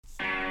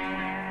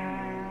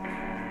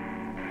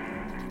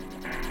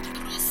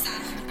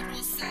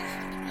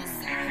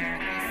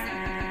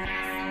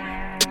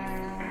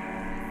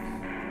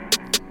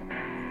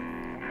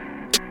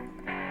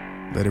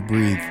Let it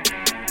breathe.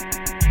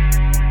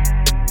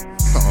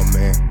 Oh,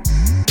 man.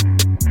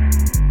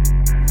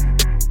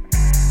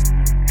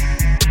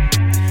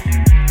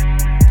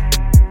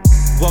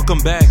 Welcome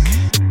back.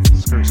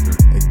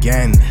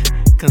 Again.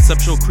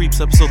 Conceptual Creeps,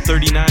 episode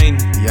 39.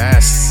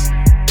 Yes.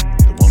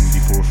 The one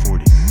before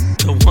 40.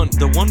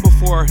 The one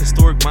before our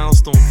historic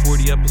milestone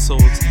 40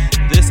 episodes.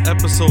 This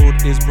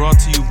episode is brought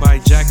to you by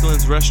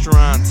Jacqueline's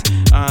Restaurant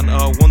on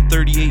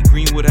 138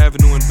 Greenwood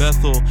Avenue in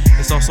Bethel.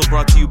 It's also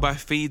brought to you by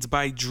Fades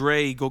by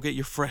Dre. Go get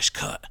your fresh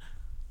cut.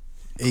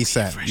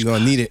 ASAP. You're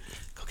going to need it.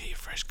 Go get your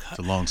fresh cut. It's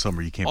a long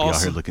summer. You can't be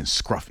out here looking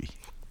scruffy.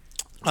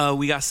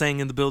 We got Sang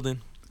in the building.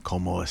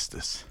 Como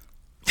estes?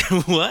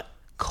 What?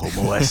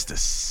 Como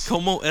estes?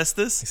 Como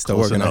estes? He's still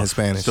working on his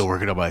Spanish. Still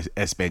working on my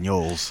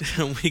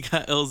Espanols. We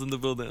got Els in the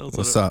building. Els,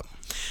 What's up?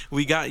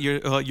 We got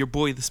your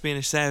boy, the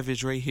Spanish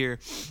Savage, right here.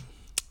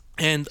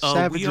 And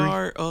we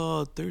are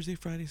Thursday,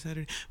 Friday,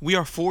 Saturday. We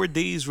are 4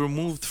 days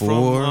removed from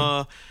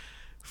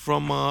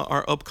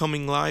our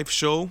upcoming live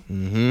show.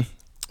 Mm-hmm.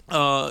 Rice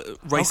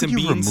How and can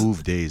you Beans.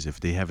 remove days if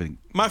they haven't?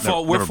 My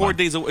fault. We're 4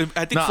 days away.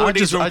 I think No, 4 I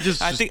days.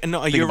 just No,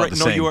 think you're about right. the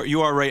No, same.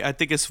 you are right. I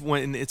think it's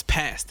when it's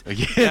past.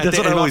 Yeah, that's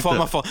what I always my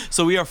thought. fault.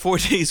 So we are 4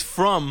 days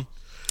from.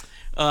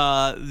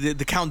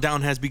 The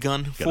countdown has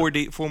begun. 4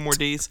 more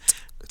days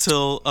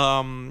till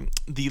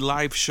the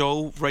live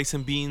show, Rice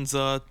and Beans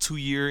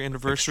 2-year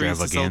anniversary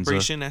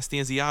celebration at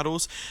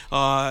Stanziato's.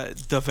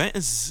 The event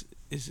is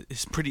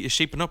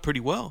shaping up pretty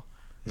well.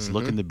 It's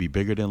looking to be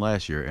bigger than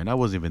last year, and I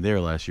wasn't even there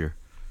last year.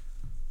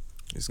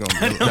 It's going to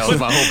That was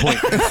my whole point.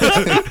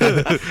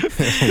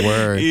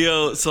 Word.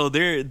 Yo, so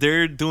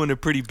they're doing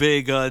it pretty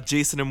big.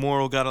 Jason and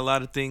Morrow got a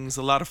lot of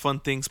fun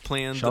things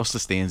planned. Shouts to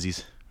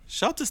Stanzies.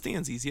 Shout to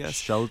Stanzies, yes.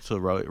 Shout to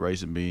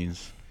Rice and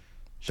Beans.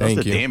 Shout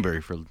Thank to you.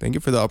 Danbury for Thank you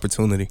for the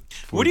opportunity.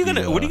 What do you think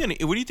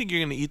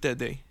you're gonna eat that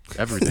day?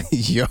 everything.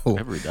 Yo.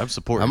 I'm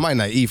supporting. I might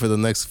not eat for the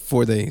next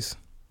 4 days.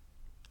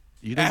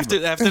 You know, After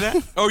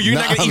that? Oh, you're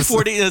not gonna eat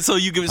 4 days, so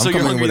you're coming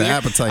hungry with an there?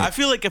 appetite. I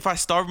feel like if I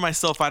starve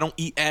myself, I don't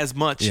eat as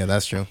much. Yeah,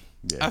 that's true.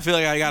 yeah. I feel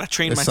like I gotta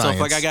train It's myself.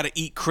 science. Like I gotta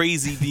eat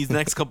crazy these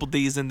next couple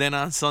days, and then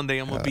on Sunday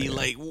I'm gonna be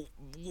like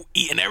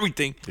eating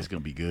everything. It's gonna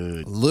be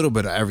good. A little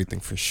bit of everything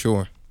for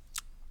sure.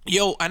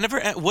 Yo,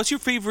 what's your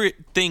favorite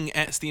thing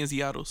at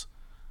Stanziato's?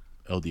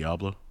 El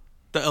Diablo.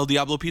 The El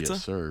Diablo pizza?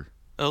 Yes, sir.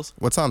 Else?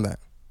 What's on that?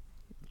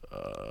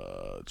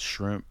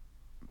 Shrimp,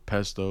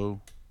 pesto,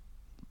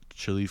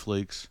 chili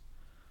flakes,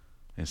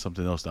 and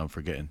something else that I'm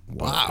forgetting.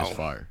 But Wow. it's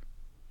fire.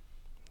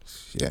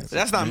 Yeah.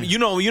 That's not me. You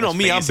know That's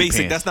me. I'm fancy basic.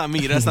 pants. That's not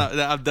me. That's not.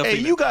 I'm definitely.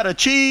 Hey, you got a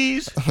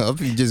cheese?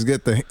 If you just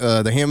get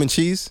the ham and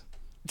cheese,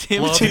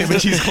 Ham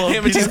and cheese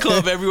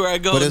club everywhere I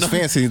go. but it's No.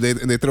 fancy.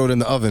 They throw it in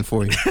the oven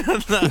for you.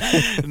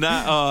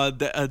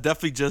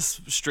 Definitely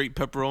just straight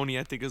pepperoni.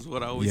 I think is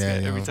what I always Yeah,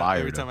 get yo. every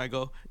Fire, time I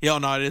go. Yo,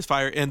 no, it is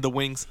fire, and the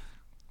wings.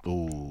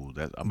 Ooh,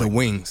 that The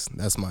wings.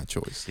 That's my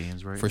choice.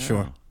 stands right For now.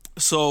 sure.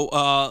 So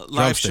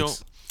live show.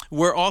 Drumsticks.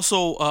 We're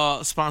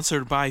also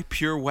sponsored by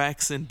Pure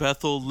Wax in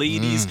Bethel.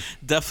 Ladies,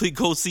 definitely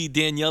go see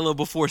Daniela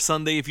before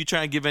Sunday. If you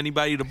try and give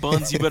anybody the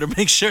buns, you better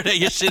make sure that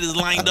your shit is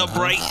lined up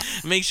right.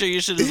 Make sure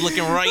your shit is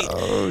looking right.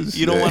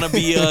 You don't want to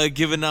be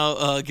giving out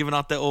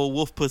that old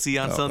wolf pussy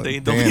on Sunday.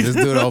 Don't Damn, be- this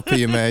dude OP,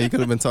 man. You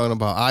could have been talking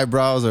about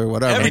eyebrows or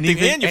whatever. Everything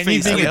and your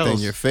face. anything Everything.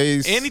 else. Your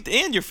face.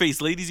 and your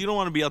face, ladies. You don't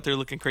want to be out there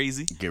looking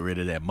crazy. Get rid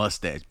of that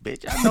mustache,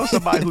 bitch. I know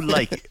somebody who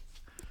like it.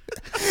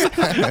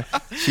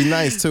 She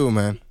nice too,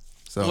 man.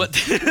 So What?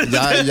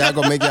 y'all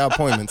go make your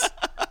appointments.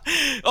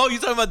 Oh, you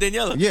talking about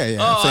Daniela? Yeah.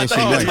 Oh, I'm saying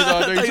she nice. I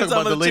thought you were I talking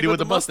about the lady chick with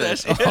the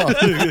mustache.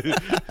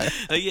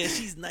 Yeah,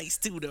 she's nice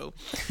too, though.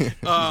 She's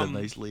a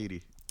nice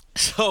lady.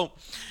 So,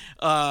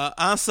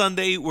 on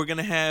Sunday, we're going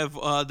to have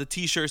the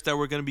T-shirts that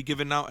we're going to be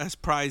giving out as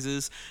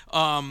prizes.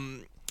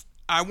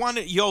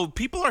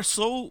 People are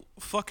so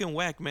fucking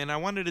whack, man. I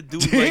wanted to do,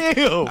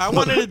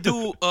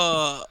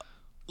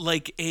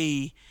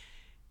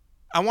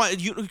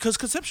 because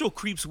Conceptual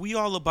Creeps, we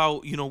all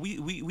about,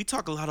 we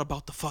talk a lot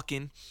about the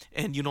fucking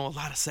and, a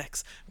lot of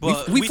sex.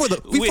 But We for the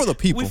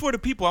people. We for the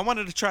people. I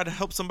wanted to try to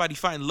help somebody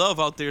find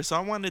love out there. So I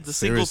wanted the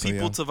single Seriously,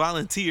 people yo. to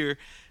volunteer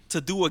to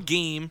do a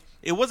game.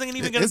 It wasn't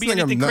even going to It's be not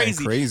anything nothing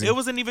crazy. crazy. It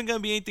wasn't even going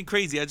to be anything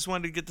crazy. I just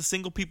wanted to get the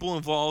single people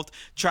involved,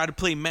 try to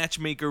play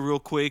matchmaker real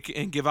quick,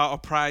 and give out a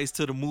prize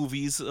to the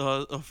movies,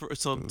 for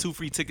some 2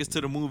 free tickets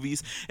to the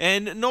movies.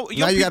 And Now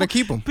you gotta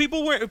keep 'em.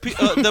 People were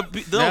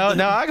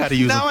Now I gotta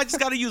use Now them. I just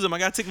gotta use them. I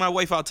gotta take my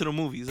wife out to the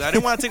movies. I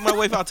didn't want to take my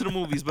wife out to the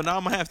movies, but now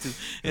I'm gonna have to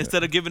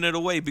instead of giving it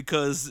away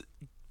because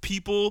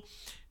people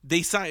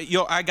they sign.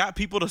 I got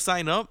people to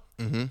sign up.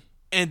 Mm-hmm.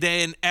 And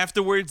then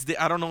afterwards,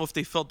 I don't know if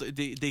they felt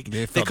they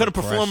felt couldn't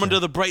the perform pressure. under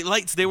the bright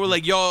lights. They were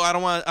like, "Yo, I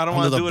don't want Under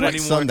to the do it bright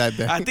anymore." sun that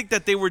day. I think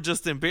that they were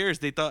just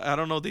embarrassed. They thought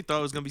they thought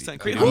it was gonna be something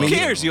crazy. I Who mean,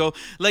 cares, yo?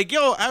 Like,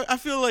 yo, I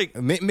feel like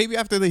Maybe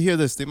after they hear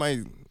this, they might.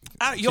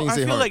 I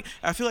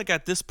feel like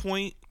at this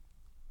point,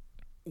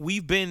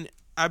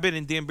 I've been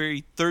in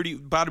Danbury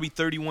about to be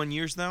 31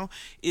 years now.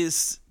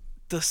 Is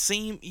the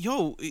same,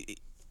 yo.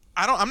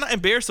 I'm not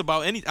embarrassed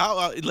about any.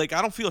 Like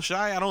I don't feel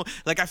shy.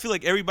 I feel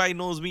like everybody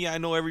knows me. I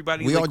know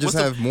everybody. We like, all just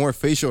have more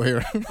facial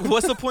hair.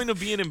 What's the point of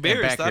being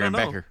embarrassed? back I don't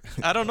here,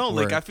 know. I don't know.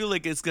 Like Right. I feel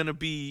like it's gonna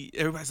be.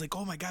 Everybody's like,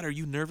 oh my god, are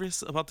you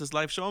nervous about this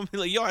live show? I'm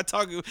like, yo, I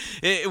talk.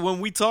 When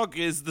we talk,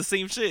 is the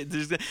same shit.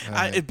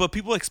 But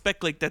people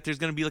expect like that. There's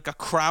gonna be like a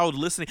crowd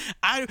listening.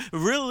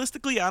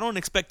 Realistically, I don't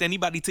expect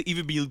anybody to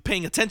even be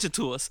paying attention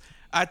to us.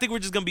 I think we're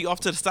just gonna be off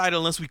to the side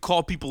unless we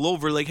call people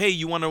over. Like, hey,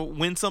 you want to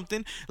win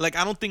something? Like,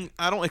 I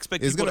don't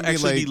expect It's people to gonna be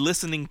actually be like-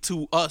 listening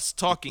to us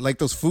talking. Like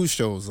those food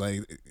shows,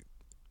 like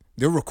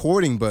they're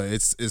recording, but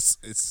it's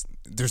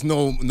there's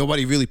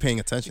nobody really paying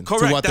attention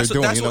Correct. to what they're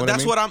doing. You know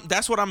what I mean?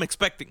 That's what I'm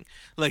expecting.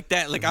 Like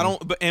that. Like I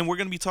don't. And we're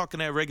gonna be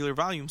talking at regular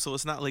volume, so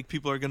it's not like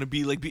people are gonna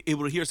be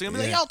able to hear. So I'm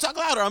gonna be like, yo, talk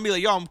louder. I'm be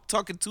like, yo, I'm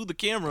talking to the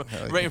camera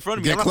right in front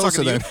of me. Get I'm not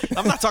talking closer to you.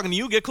 I'm not talking to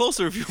you. Get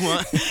closer if you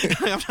want.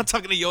 I'm not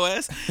talking to your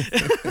ass.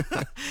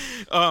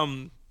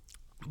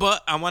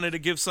 But I wanted to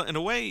give something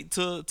away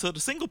to the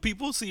single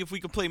people. See if we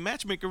could play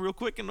matchmaker real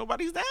quick, and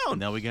nobody's down.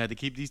 Now we gonna have to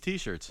keep these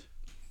T-shirts.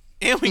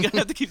 And we gonna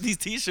have to keep these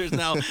T-shirts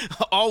now.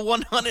 All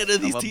 100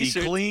 of these I'm gonna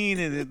T-shirts. be clean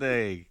in the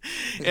day.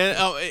 And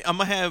I'm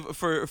gonna have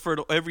for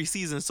every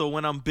season. So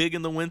when I'm big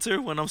in the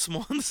winter, when I'm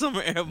small in the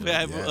summer, I have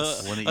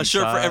Yes. One of a each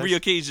shirt for size. every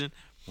occasion.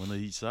 One of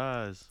each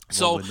size.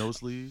 So- One with no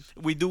sleeves.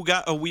 We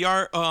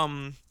are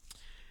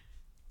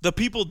the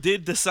people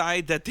did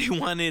decide that they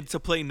wanted to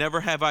play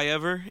Never Have I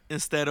Ever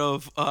instead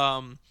of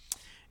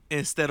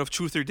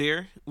Truth or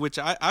Dare, which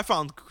I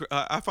found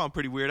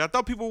pretty weird. I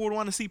thought people would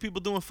want to see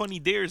people doing funny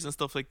dares and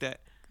stuff like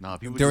that. Nah,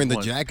 people During the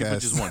just want, people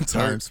Jackass just want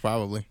times,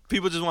 probably.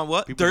 People just want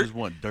what? People Dirt. just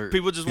want dirt.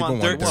 People just People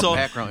want want dirt. dirt. So,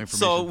 Background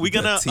so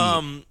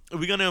information.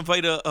 we're gonna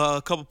invite a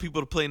couple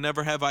people to play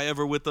Never Have I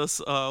Ever with us.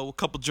 A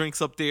couple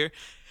drinks up there.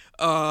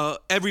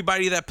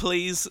 Everybody that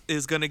plays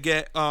is gonna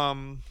get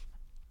a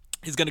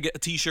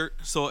T-shirt.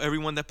 So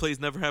everyone that plays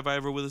Never Have I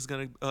Ever with us is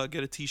gonna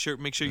get a T-shirt.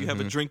 Make sure you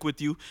have a drink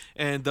with you,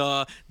 and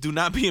do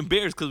not be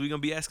embarrassed because we're gonna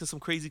be asking some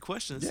crazy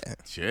questions. Yeah,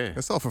 Yeah.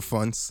 it's all for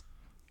funs.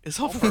 It's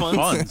all for fun.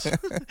 Funds.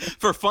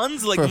 For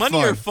funds, like For money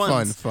fun, or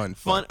funds? fun.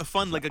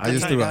 Fun, like a I good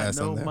just time. threw an got ass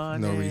no on that for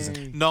no money.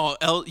 reason. No,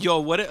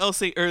 what did El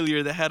say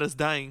earlier that had us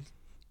dying?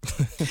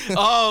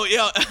 Oh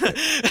yeah.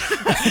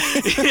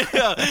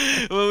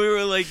 Yeah, when we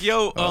were like,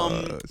 yo,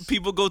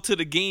 people go to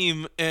the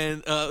game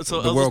and so The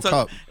El was World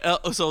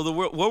talking- so the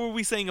world. What were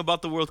we saying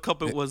about the World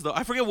Cup? It was though.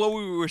 I forget what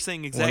we were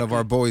saying exactly. One of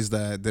our boys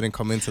that didn't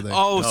come in today.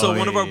 Oh, so Oh,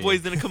 one of yeah, our yeah,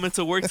 boys yeah. didn't come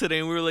into work today,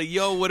 and we were like,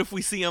 "Yo, what if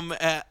we see him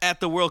at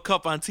the World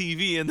Cup on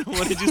TV?" And then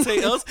what did you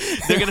say else?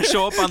 They're gonna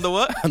show up on the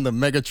what? On the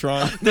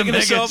Megatron. They're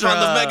gonna show up on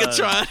the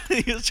Megatron.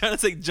 Megatron. He was trying to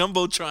say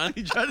Jumbotron.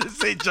 He tried to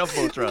say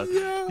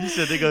Jumbotron. He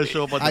said they're gonna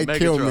show up on the I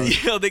kill Megatron. me.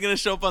 Yo, they're gonna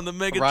show up on the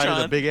Riding a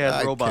Megatron, big ass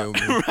I'd robot.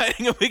 kill me.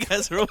 riding a big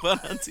ass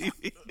robot on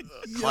TV.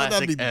 Classic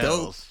that'd be dope.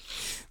 L's.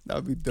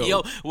 That'd be dope.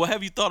 Yo, what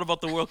have you thought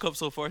about the World Cup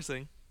so far,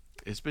 Sing?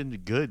 It's been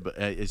good, but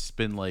it's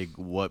been like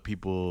what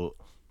people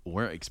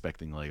weren't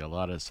expecting. Like a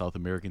lot of South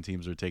American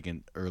teams are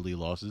taking early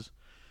losses.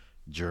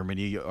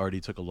 Germany already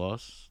took a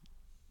loss.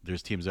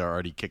 There's teams that are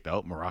already kicked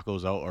out.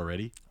 Morocco's out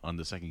already on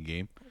the second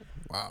game.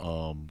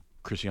 Wow.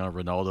 Cristiano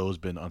Ronaldo has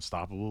been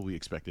unstoppable. We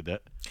expected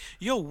that.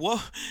 Yo,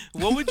 what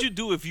would you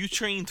do if you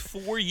trained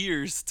 4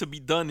 years to be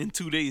done in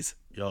 2 days?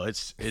 Yo,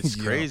 it's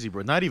Yo. crazy,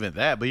 bro. Not even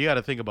that, but you got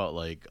to think about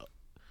like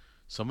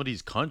some of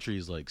these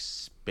countries, like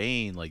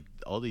Spain, like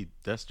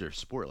that's their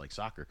sport, like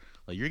soccer.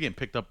 Like you're getting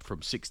picked up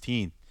from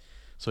 16,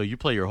 so you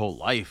play your whole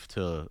life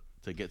to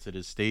get to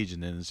this stage,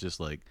 and then it's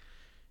just like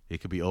it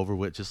could be over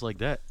with just like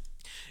that.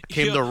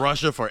 Came Yo. to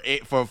Russia for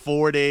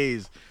 4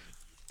 days,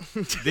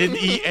 didn't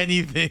eat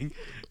anything,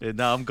 and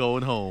now I'm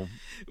going home.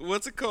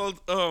 What's it called?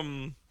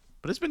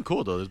 But it's been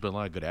cool though. There's been a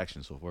lot of good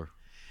action so far,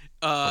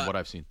 from what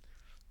I've seen.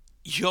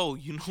 Yo,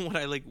 you know what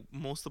I like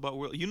most about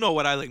World? You know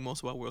what I like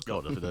most about World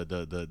Yo, Cup?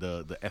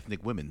 the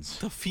ethnic women's.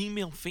 The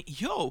female.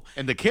 Yo,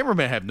 And the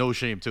cameramen have no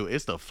shame too.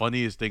 It's the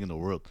funniest thing in the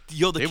world.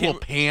 Yo, they will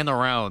pan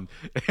around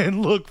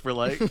and look for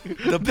like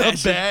the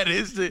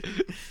baddest.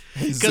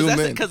 Zoom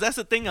in. Because that's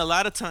the thing. A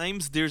lot of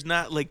times there's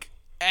not like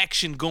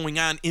action going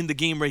on in the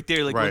game right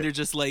there. Like when Right. they're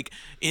just like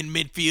in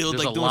midfield,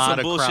 There's like a doing lot some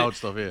of bullshit. crowd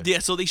stuff, yeah. Yeah,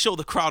 so they show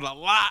the crowd a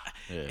lot.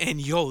 Yeah. And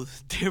yo,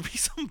 there be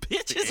some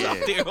bitches out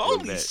there.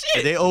 Holy And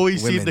shit. they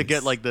always seem to Women's.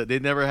 get like they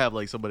never have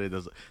like somebody that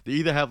does. They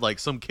either have like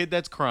some kid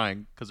that's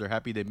crying because they're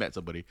happy they met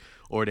somebody,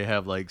 or they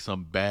have like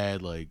some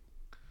bad like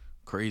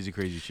crazy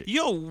shit.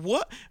 Yo,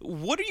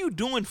 what are you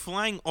doing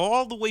flying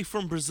all the way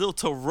from Brazil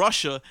to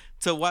Russia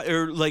to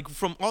or like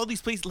from all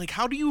these places? Like,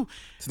 how do you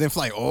So then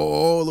fly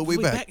all the way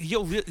wait, back.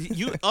 Yo,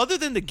 you other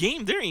than the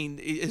game, there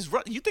ain't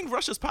you think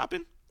Russia's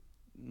popping?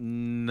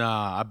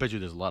 Nah, I bet you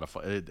there's a lot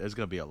of there's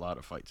gonna be a lot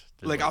of fights.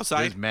 There's Like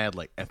outside? There's mad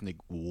like ethnic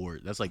war.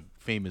 That's like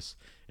famous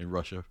in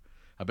Russia.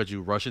 I bet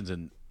you Russians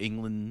and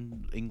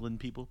England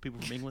people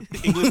from England,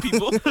 England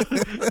people.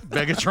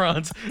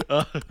 Megatrons,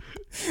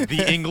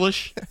 the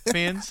English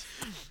fans,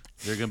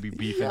 they're gonna be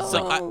beefing.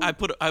 So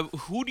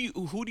who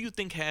do you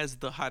think has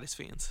the hottest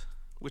fans?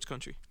 Which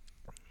country?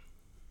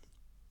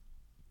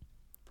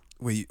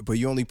 Wait, but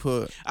you only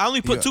put. I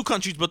only put Yeah. 2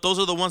 countries, but those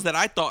are the ones that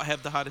I thought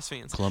have the hottest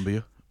fans.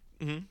 Colombia.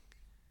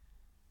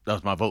 That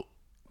was my vote.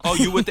 Oh,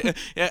 you went there.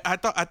 Yeah, I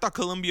thought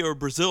Colombia or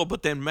Brazil,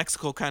 but then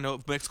Mexico came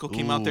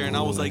out there, and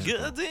I was like,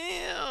 God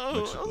damn.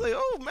 Mexico. I was like,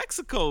 oh,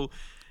 Mexico.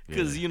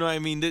 Because, you know what I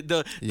mean?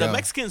 The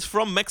Mexicans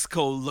from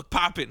Mexico look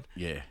popping.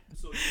 Yeah.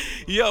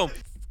 Yo.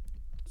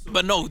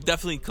 But no,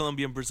 definitely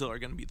Colombia and Brazil are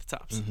going to be the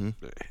tops.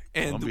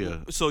 And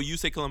Colombia. So you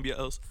say Colombia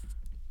else.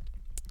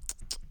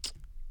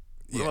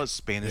 What about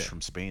Spanish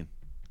from Spain?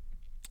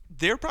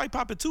 They're probably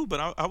popping too,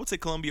 but I would say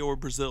Colombia or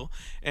Brazil.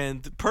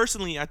 And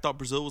personally, I thought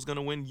Brazil was going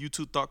to win. You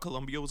two thought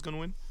Colombia was going to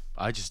win?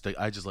 I just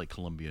like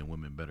Colombian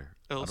women better.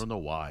 Else? I don't know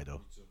why,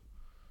 though.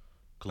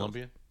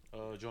 Colombia?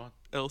 John?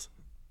 Else?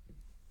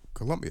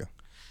 Colombia.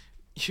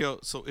 Yo,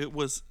 so it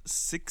was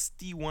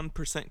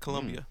 61%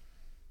 Colombia.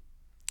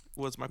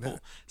 Was my poll.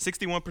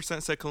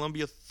 61% said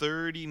Colombia,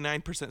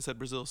 39% said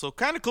Brazil. So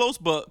kind of close,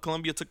 but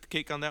Colombia took the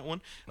cake on that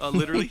one,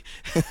 literally.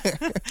 I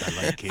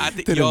like cake. I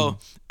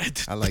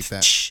like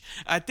that.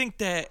 I think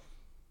that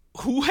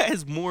who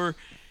has more,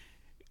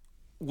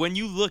 when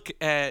you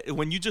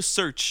just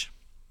search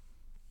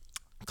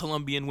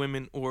Colombian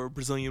women or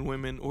Brazilian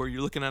women, or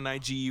you're looking on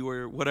IG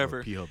or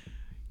whatever,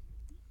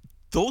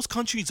 those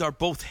countries are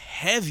both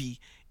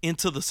heavy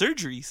into the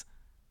surgeries.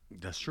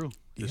 That's true.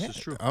 This is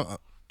true.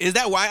 Is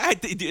that why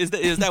is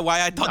that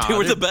why I thought they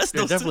were the best?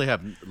 They definitely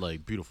have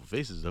like beautiful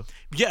faces though.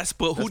 Yes,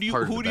 but who do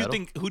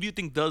you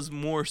think does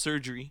more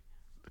surgery?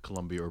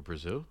 Colombia or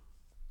Brazil?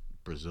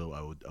 Brazil,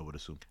 I would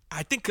assume.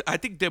 I think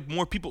that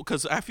more people,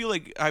 because I feel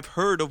like I've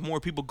heard of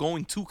more people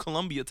going to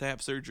Colombia to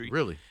have surgery.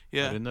 Really?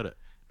 Yeah. I didn't know that.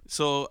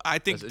 So I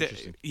think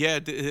That's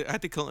I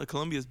think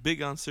Colombia is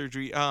big on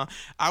surgery. I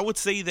would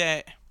say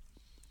that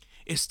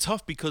it's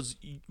tough because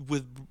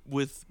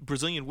with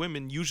Brazilian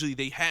women, usually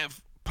they have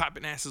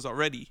popping asses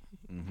already,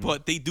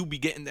 but they do be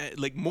getting that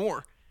like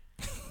more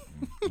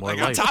like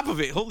life. On top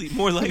of it. Holy,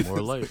 more life.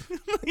 More life.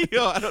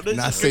 Yo, I don't know.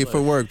 Not safe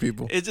for work,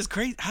 people. It's just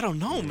crazy. I don't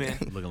know, man.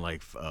 Looking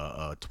like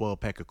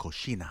 12-pack of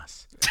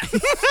cochinas.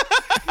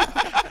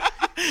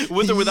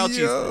 With or without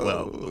cheese?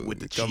 Well, with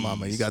the cheese. Come on,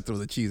 man. You got to throw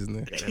the cheese in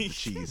there. Gotta have the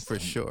cheese. For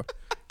sure.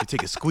 You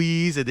take a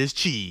squeeze of this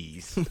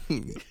cheese.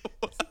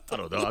 I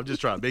don't know. I'm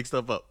just trying to make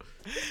stuff up.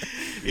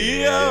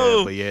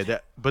 Yo.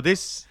 But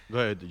this. Go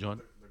ahead,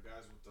 John.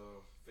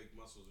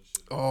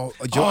 Oh,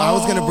 Joe, I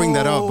was gonna bring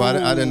that up, but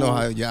I didn't know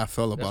how I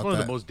felt about That's one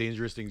that. of the most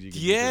dangerous things you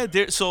can do. Yeah,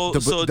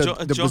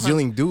 The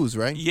Brazilian dudes,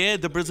 right? Yeah,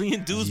 the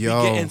Brazilian dudes be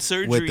getting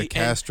surgery with the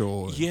castor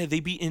oil. Yeah, they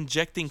be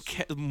injecting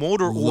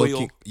motor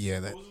oil. Yeah,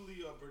 that.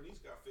 Supposedly, Bernice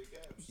got fake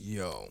abs.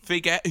 Yo.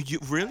 Fake abs? You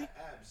really?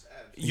 Abs.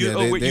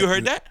 You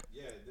heard that?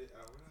 Yeah.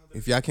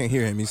 If y'all can't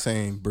hear him, he's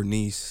saying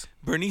Bernice.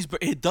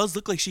 It does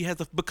look like she has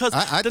because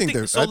I think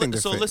they're. I think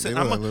they're so fake. listen, They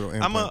look like little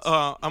implants.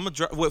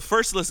 well,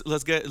 first let's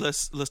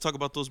talk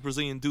about those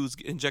Brazilian dudes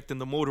injecting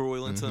the motor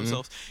oil into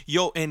themselves.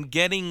 Yo, and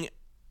getting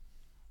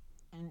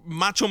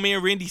Macho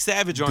Man Randy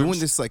Savage arms. Doing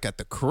this like at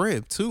the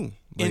crib too.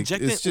 Like,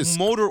 injecting it's just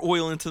motor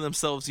oil into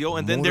themselves, yo,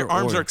 and then their motor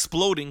arms oil. are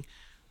exploding.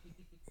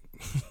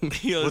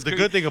 Yo, But the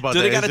good thing about do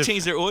that they is gotta if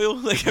change their oil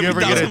like you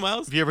every ever 1,000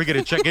 miles? If you ever get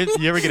a check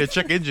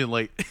engine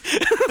light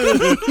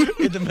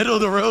in the middle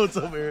of the road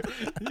somewhere,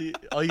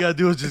 all you gotta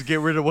do is just get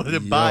rid of one of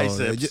them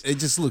biceps. It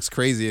just looks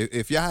crazy.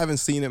 If y'all haven't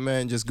seen it,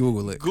 man, just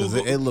Google it. Because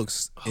it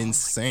looks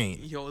insane.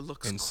 Yo, it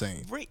looks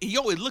insane. Great.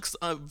 Yo, it looks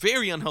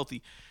very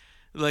unhealthy.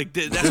 Like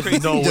that's crazy.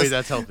 No way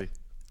that's healthy.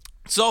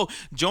 So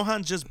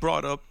Johan just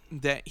brought up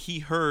that he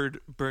heard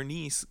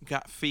Bernice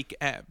got fake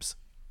abs.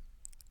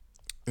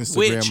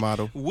 Instagram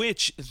model.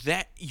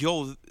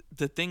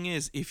 The thing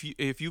is,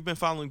 if you've been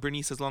following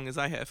Bernice as long as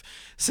I have,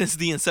 since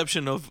the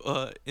inception of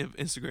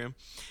Instagram,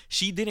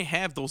 she didn't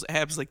have those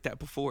abs like that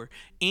before,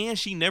 and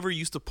she never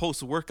used to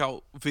post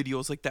workout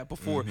videos like that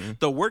before.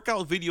 The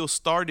workout videos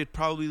started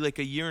probably like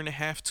a year and a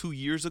half, 2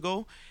 years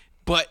ago,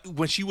 but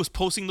when she was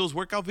posting those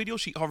workout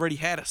videos, she already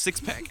had a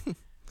 6-pack.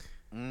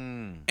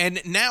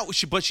 And now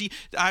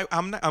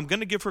I'm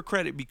gonna give her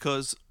credit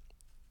because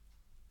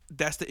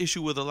that's the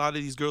issue with a lot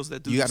of these girls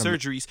that do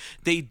surgeries.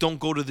 They don't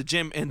go to the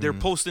gym and they're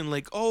posting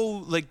like,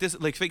 oh, like this,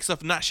 like fake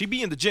stuff. Nah, she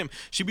be in the gym.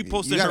 She be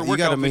posting her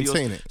workout videos.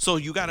 Maintain it. So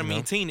you gotta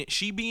maintain it.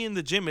 She be in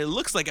the gym. It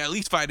looks like at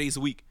least 5 days a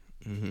week.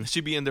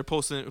 She be in there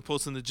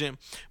posting the gym.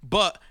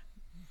 But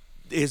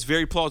it's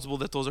very plausible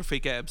that those are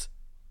fake abs.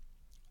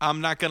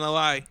 I'm not gonna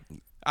lie.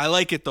 I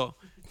like it though.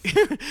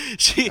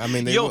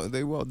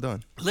 They well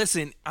done.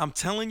 Listen, I'm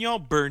telling y'all,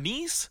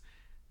 Bernice,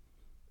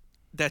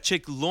 that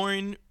chick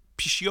Lauren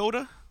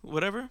Pisciotta,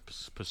 whatever,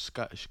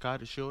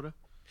 Pisciotta,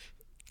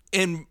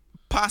 and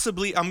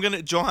possibly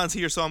Johan's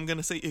here, so I'm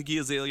gonna say Iggy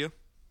Azalea,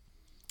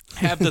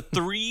 have the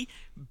 3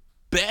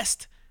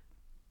 best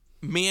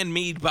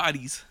man-made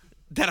bodies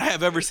that I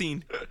have ever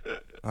seen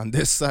On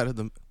this side of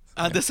the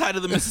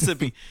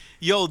Mississippi.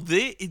 Yo,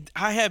 those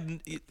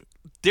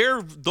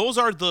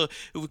are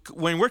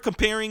when we're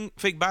comparing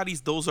fake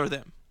bodies, those are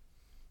them.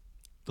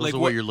 Those are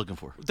what you're looking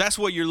for. That's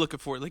what you're looking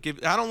for. Like,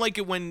 I don't like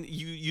it when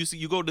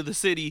you go to the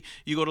city,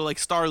 you go to like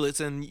Starlets,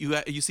 and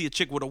you see a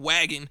chick with a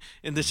wagon,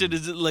 and the shit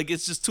is like,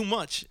 it's just too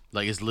much.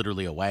 Like it's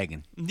literally a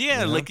wagon.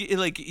 Yeah, like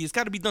it's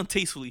got to be done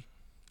tastefully.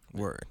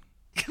 Word.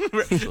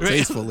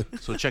 Tastefully.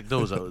 So check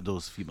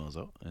those females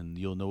out, and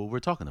you'll know what we're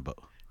talking about.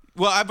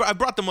 Well, I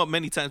brought them up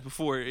many times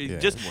before.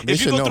 Just They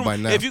should know by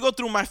now. if you go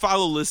through my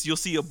follow list, you'll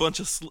see a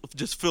bunch of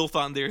just filth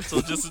on there. So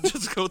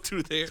just go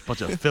through there. Bunch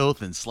of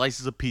filth and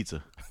slices of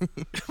pizza.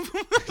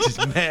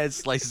 Just mad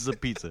slices of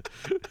pizza.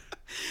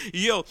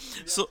 Yo,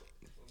 so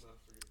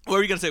what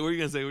were you gonna say? You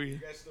guys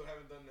still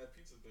haven't done that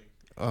pizza thing.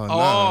 Oh,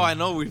 Oh, I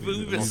know we've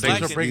been Thanks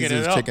slacking. for bringing Easy it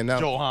as up, chicken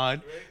out.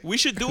 Johan. We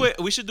should do it.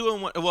 We should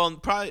do it. Well,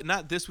 probably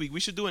not this week. We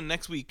should do it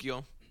next week,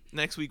 yo.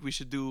 Next week we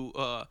should do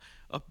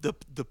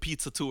the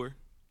pizza tour.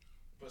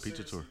 But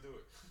Pizza seriously, tour.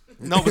 do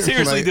it. No, but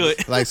seriously, do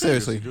it. Like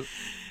seriously.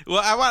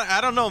 Well,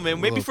 I don't know,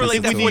 man. Maybe Little for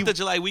like pizza that tour. 4th of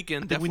July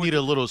weekend. I That think we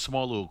 4th need a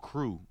small little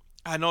crew.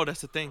 I know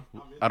that's the thing.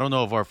 I don't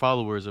know if our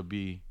followers will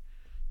be.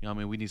 You know, what I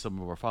mean, we need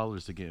some of our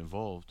followers to get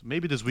involved.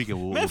 Maybe this weekend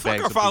we'll Man, we'll fuck bag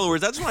our some pizza.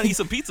 followers. I just want to eat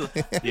some pizza.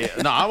 Yeah,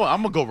 no,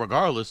 I'm gonna go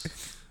regardless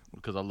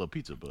because I love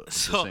pizza. But I'm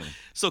just saying.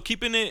 So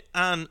keeping it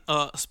on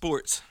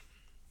sports.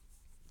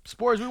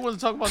 Sports. We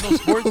wasn't talking about no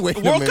sports. Wait a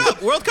World minute. Cup.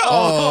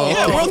 Oh,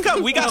 Yeah, okay. World Cup.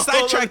 We got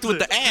sidetracked with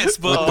the ass,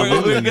 but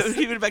we're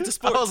keeping it back to I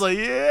sports. was like,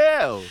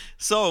 yeah.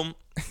 So,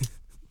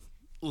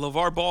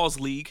 LeVar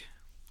Ball's league,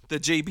 the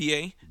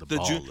JBA, The the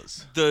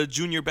Ballers.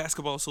 Junior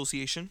Basketball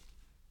Association,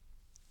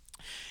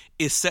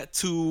 is set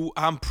to.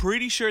 I'm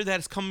pretty sure that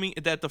it's coming.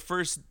 That the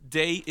first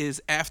day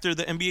is after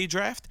the NBA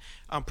draft.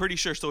 I'm pretty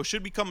sure. So it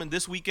should be coming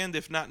this weekend.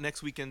 If not,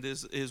 next weekend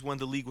is when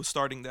the league was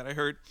starting. That I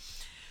heard.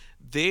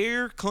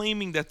 They're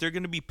claiming that they're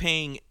going to be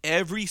paying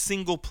every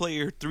single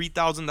player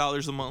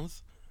 $3,000 a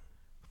month,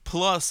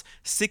 plus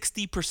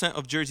 60%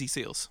 of jersey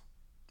sales.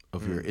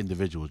 Of your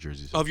individual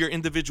jerseys. Of your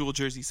individual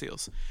jersey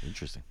sales.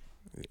 Interesting.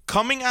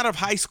 Coming out of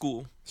high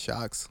school,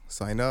 Shocks.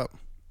 Sign up.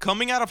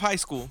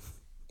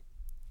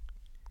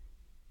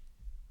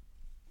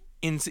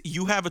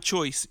 you have a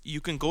choice.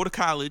 You can go to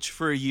college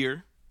for a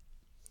year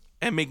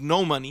and make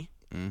no money.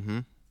 Mm-hmm.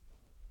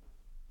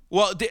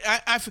 Well,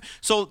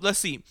 so let's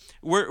see.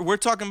 We're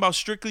talking about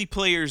strictly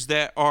players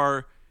that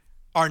are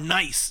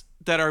nice,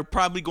 that are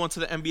probably going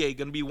to the NBA,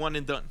 going to be one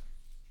and done.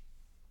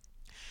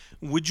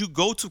 Would you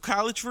go to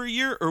college for a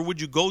year, or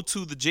would you go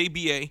to the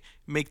JBA,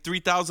 make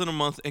 $3,000 a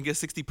month, and get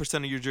 60%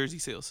 of your jersey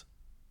sales?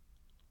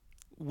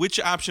 Which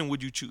option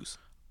would you choose?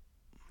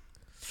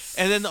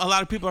 And then a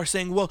lot of people are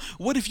saying, well,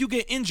 what if you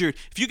get injured?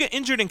 If you get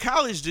injured in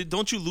college,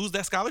 don't you lose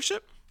that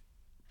scholarship?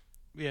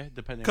 Yeah,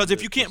 depending. Because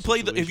if you can't play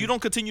if you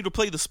don't continue to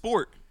play the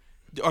sport,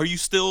 are you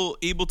still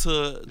able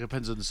to?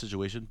 Depends on the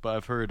situation, but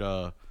I've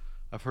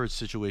heard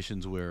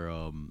situations where,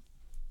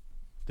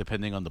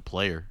 depending on the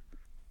player,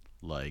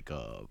 like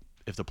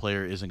if the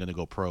player isn't going to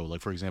go pro,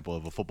 like for example,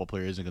 if a football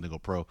player isn't going to go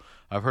pro,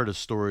 I've heard of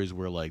stories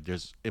where like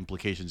there's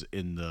implications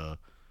in the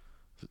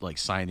like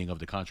signing of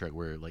the contract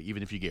where like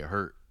even if you get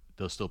hurt,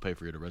 they'll still pay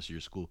for you the rest of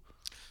your school.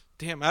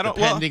 Damn, I don't.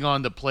 Depending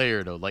on the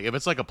player though, like if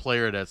it's like a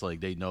player that's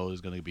like they know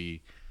is going to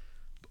be,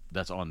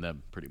 that's on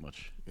them pretty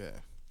much. Yeah.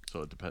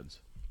 So it depends.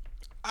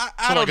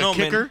 I don't know,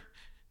 kicker, man.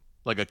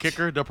 Like a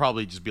kicker, they'll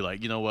probably just be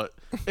like, you know what,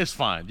 it's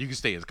fine. You can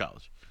stay in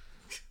college.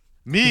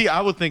 Me,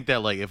 I would think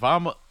that like if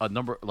I'm a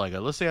number, like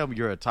let's say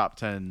you're a top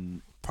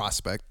 10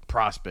 Prospect.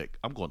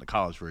 I'm going to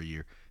college for a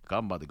year.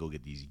 I'm about to go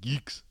get these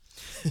geeks.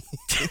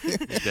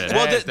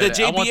 Well, the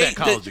JBA, I want that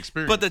college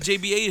experience. But the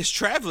JBA is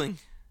traveling,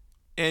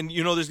 and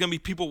you know there's gonna be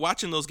people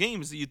watching those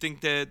games. You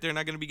think that they're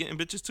not gonna be getting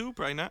bitches too?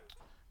 Probably not.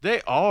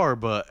 They are,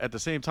 but at the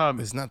same time,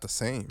 It's not the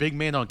same. big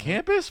man on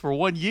campus for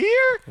 1 year.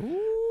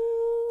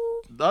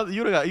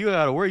 You don't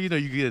got to worry. You know,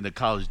 you get into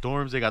college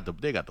dorms. They got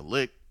the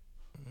lick.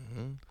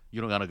 Mm-hmm.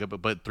 You don't got to go,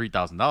 but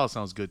 $3,000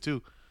 sounds good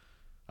too,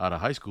 out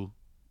of high school.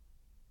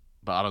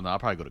 But I don't know. I'll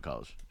probably go to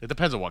college. It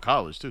depends on what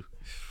college too.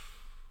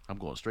 I'm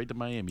going straight to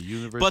Miami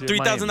University. But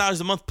 $3,000 Miami.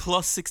 a month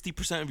plus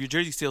 60% of your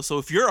jersey sales. So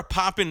if you're a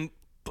popping,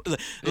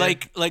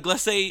 like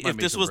let's say Might if make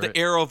this some was the bread.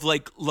 era of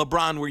like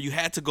LeBron where you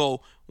had to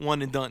go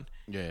one and done,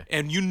 Yeah,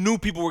 and you knew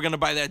people were gonna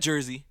buy that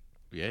jersey.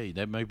 yeah,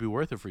 that might be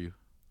worth it for you.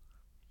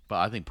 But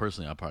I think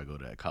personally, I'll probably go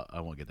to that.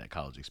 I want to get that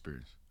college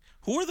experience.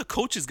 Who are the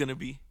coaches gonna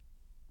be?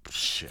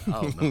 Shit, I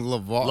don't know.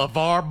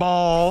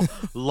 LeVar.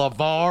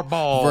 LeVar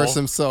Ball Verse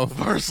himself.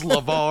 versus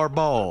LeVar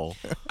Ball.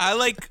 I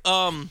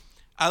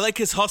like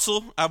his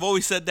hustle. I've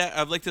always said that.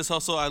 I've liked his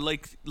hustle. I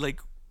like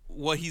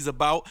what he's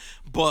about.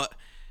 But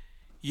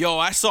yo,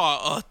 I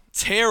saw a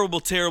terrible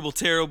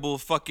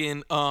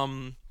fucking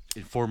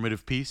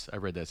Informative piece. I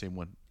read that same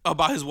one.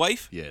 about his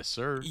wife. Yes,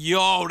 sir.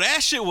 Yo,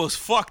 that shit was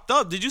fucked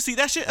up. Did you see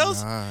that shit,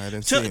 Els? Nah, I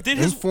didn't So, see it. did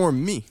his-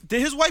 Inform me.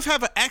 Did his wife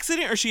have an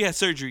accident or she had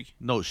surgery?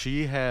 No,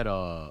 she had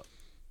a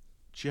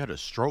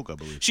stroke, I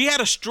believe. She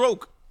had a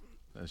stroke.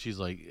 And she's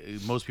like,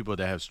 most people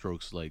that have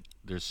strokes, like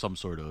there's some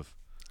sort of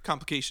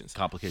Complications.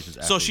 complications.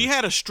 So she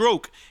had a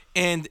stroke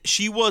and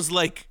she was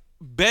like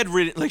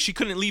bedridden, like she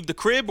couldn't leave the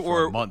crib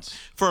for months.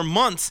 For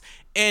months.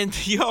 And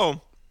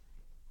yo,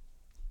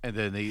 And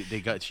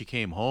then she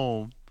came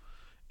home,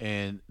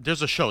 and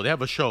there's a show. They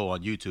have a show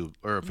on YouTube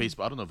or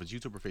Facebook. I don't know if it's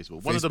YouTube or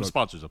Facebook. One of them Facebook.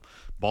 sponsors them.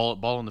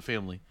 Ball in the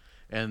Family.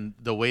 And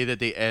the way that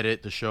they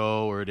edit the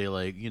show, or they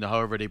like, you know,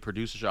 however they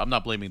produce the show, I'm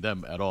not blaming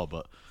them at all,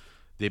 but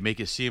they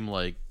make it seem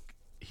like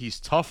he's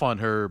tough on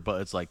her,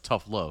 but it's like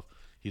tough love.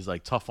 He's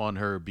like tough on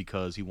her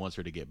because he wants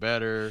her to get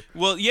better.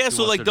 Well, yeah,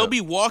 so wants like her they'll to-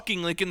 be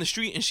walking like in the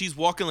street and she's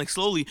walking like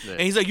slowly. Yeah.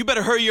 And he's like, you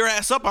better hurry your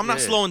ass up. I'm not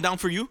Yeah. slowing down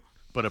for you.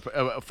 But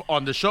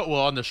on the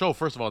show,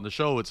 first of all, on the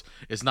show,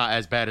 it's not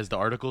as bad as the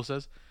article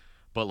says.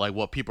 But like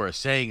what people are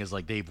saying is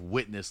like they've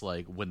witnessed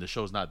like when the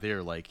show's not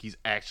there, like he's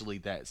actually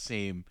that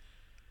same.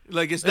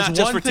 Like it's It's not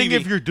just one for thing TV.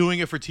 if you're doing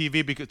it for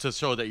TV because to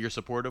show that you're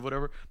supportive,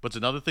 whatever. But it's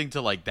another thing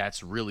to like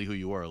that's really who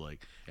you are, like.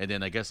 And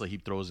then I guess like he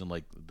throws in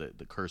like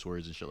the curse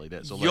words and shit like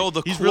that. So like, Yo,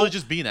 the he's quote- really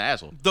just being an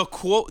asshole. the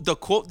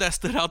quote that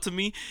stood out to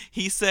me,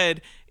 he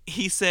said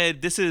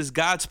this is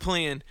God's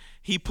plan.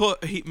 He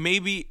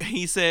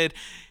said,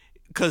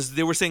 because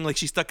they were saying like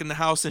she's stuck in the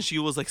house and she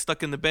was like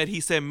stuck in the bed. He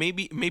said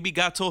maybe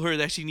God told her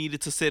that she needed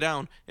to sit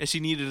down and she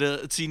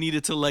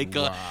needed to like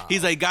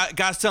he's like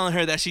God's telling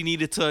her that she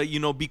needed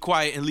to be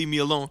quiet and leave me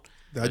alone.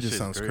 That just shit's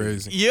sounds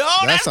crazy. crazy. Yo,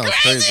 That that's sounds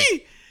crazy.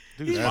 crazy.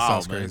 Dude's That wild,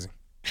 sounds man. crazy.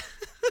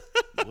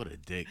 What a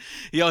dick.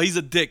 Yo, he's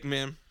a dick,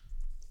 man.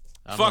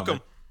 I don't Fuck know, him.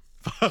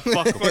 man.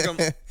 Fuck him. Fuck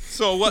him.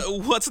 So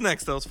what's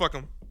next though? Fuck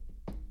him.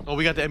 Oh,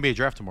 we got the NBA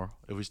draft tomorrow.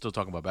 If we're still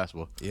talking about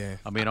basketball, Yeah.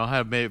 I mean, I don't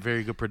have made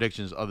very good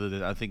predictions other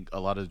than I think a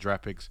lot of the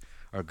draft picks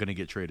are gonna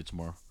get traded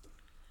tomorrow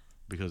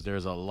because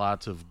there's a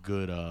lot of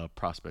good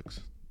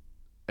prospects,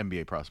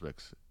 NBA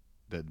prospects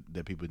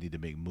that people need to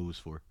make moves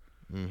for.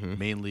 Mm-hmm.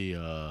 Mainly,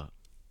 oh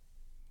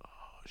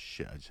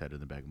shit, I just had it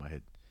in the back of my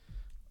head.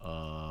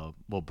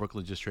 Well,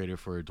 Brooklyn just traded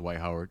for Dwight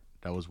Howard.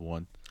 That was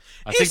one.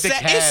 I think It's the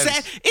sad. Cavs. It's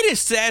sad. It is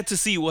sad to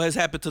see what has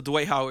happened to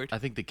Dwight Howard. I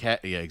think the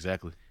cat. Yeah,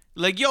 exactly.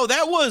 Like, yo,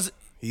 that was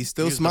He's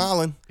still He's the-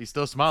 smiling. He's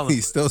still smiling.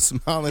 He's still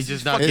smiling. He's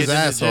just not his getting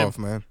in the ass gym. off,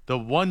 man. The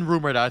one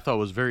rumor that I thought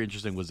was very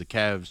interesting was the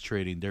Cavs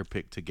trading their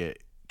pick to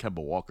get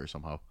Kemba Walker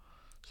somehow.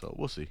 So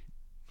we'll see.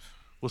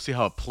 We'll see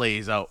how it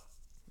plays out.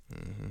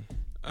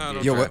 I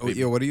don't Yo,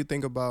 know. what do you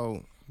think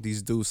about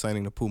these dudes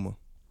signing the Puma?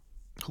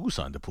 Who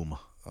signed the Puma?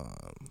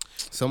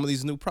 Some of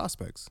these new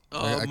prospects.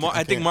 I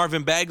think can't-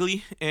 Marvin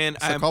Bagley and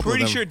a I'm couple of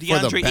pretty them sure for the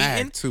DeAndre bag,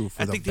 Ayton too,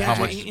 for I the think bag. How DeAndre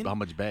much? Ayton. How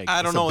much bag?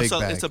 I don't It's a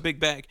know. big It's a bag. big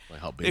bag. Like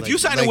how big? If Like, you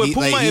sign like it with he-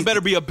 Puma, like he- it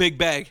better be a big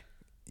bag.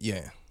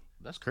 Yeah.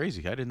 that's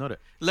crazy. I didn't know that.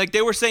 Like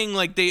they were saying,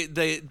 like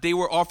they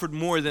were offered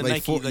more than Like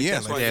Nike. four, Like yeah,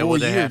 that's like why. Yeah, well,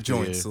 they 4-year have to,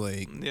 joints, yeah.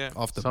 like Yeah.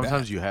 off the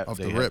Sometimes bat, you have. off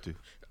They the have rip. to.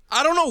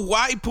 I don't know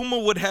why Puma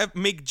would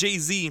make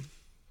Jay-Z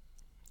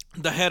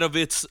the head of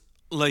its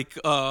like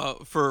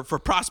for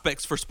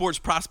prospects, for sports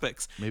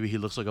prospects. Maybe he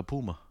looks like a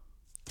puma.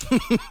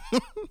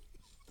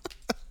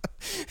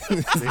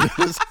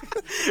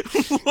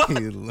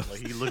 Like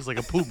he looks like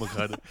a puma,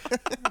 kind of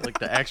like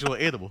the actual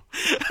animal.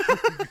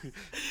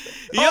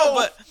 Yo,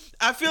 but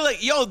I feel like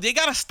they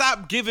gotta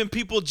stop giving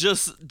people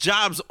just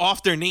jobs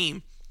off their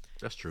name.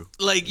 That's true.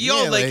 Like Yeah,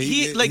 like like,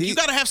 he he- you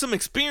gotta have some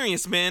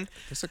experience, man.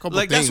 There's a couple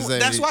Like things that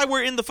that's he- why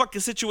we're in the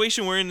fucking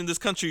situation we're in this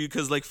country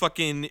because like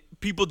fucking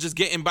people just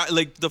getting by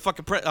like the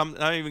fucking I'm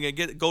not even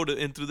gonna go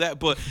into that,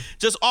 but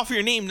just off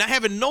your name, not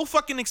having no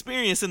fucking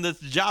experience in the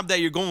job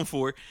that you're going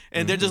for,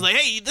 and they're just like,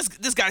 hey,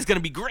 this guy's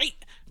gonna be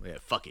great. Yeah,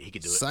 fuck it, he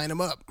can do it. sign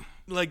him up.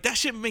 Like that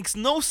shit makes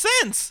no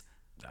sense.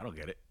 I don't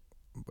get it.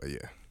 But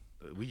yeah,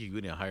 We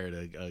need to hire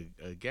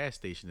a gas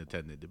station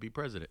attendant to be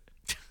president.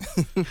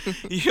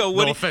 Yo, No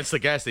what offense to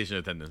gas station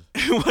attendants.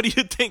 what do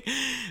you think?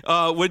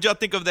 What did y'all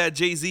think of that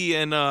Jay-Z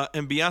and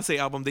Beyonce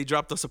album? They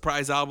dropped a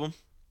surprise album.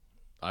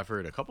 I've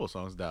heard a couple of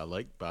songs that I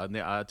like, but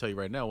I'll tell you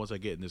right now, once I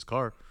get in this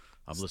car,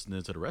 I'm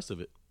listening to the rest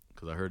of it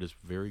because I heard it's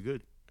very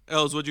good.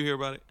 Els, what'd you hear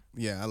about it?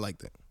 yeah, I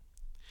liked it.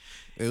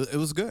 It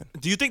was good.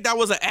 Do you think that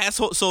was an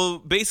asshole? So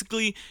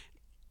basically,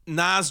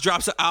 Nas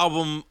drops an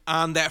album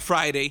on that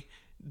Friday.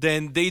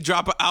 Then they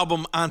drop an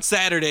album on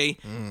Saturday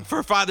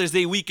for Father's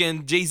Day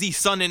weekend. Jay-Z,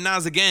 Son, and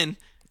Nas again.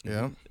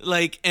 Yeah.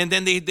 Like, and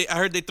then they I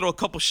heard they throw a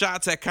couple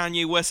shots at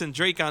Kanye West and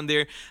Drake on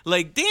there.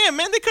 Like, damn,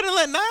 man, they couldn't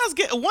let Nas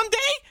get one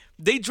day.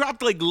 They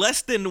dropped like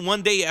less than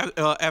 1 day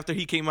after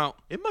he came out.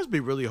 It must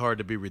be really hard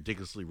to be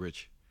ridiculously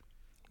rich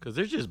because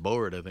they're just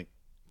bored, I think.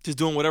 Just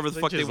doing whatever the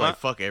They're fuck just they like, want.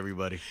 fuck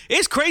everybody.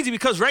 It's crazy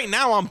because right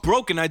now I'm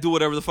broke and I do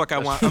whatever the fuck I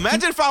want.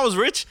 Imagine if I was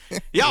rich.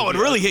 Y'all would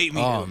really hate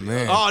me. Oh,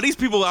 man. Oh, these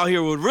people out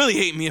here would really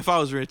hate me if I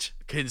was rich.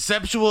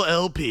 Conceptual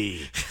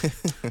LP.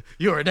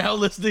 You are now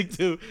listening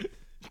to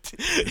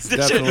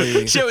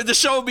definitely- The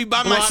show would be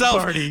by Block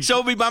myself. party. Show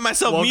would be by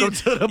myself. Welcome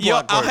to the yo,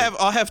 block party.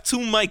 I'll have 2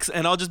 mics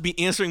and I'll just be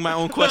answering my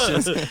own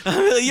questions. I'll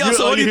be like, yo,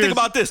 so all what do you you hear think is-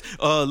 about this?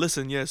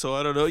 Listen, yeah, so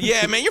I don't know.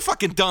 Yeah, man, you're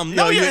fucking dumb.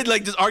 No, Yo, you're you're-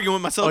 like just arguing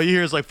with myself. all you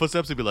hear is like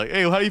footsteps and be like,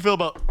 hey, how do you feel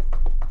about?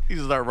 He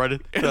just start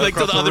running. Like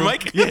to across the other room.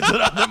 mic? Yeah, to the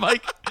other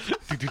mic.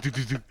 Do, do, do,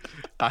 do, do.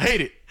 I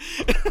hate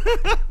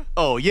it.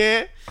 Oh,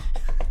 yeah?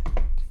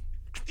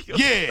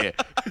 Yeah.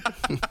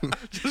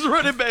 Just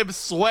running back,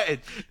 sweating.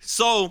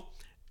 So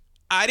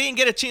I didn't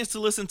get a chance to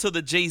listen to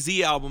the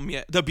Jay-Z album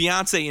yet. The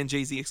Beyonce and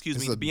Jay-Z, excuse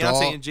It's me. a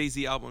Beyonce dog. and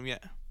Jay-Z album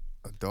yet.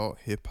 Adult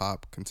hip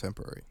hop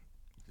contemporary.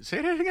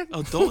 Say that again.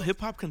 Adult hip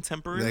hop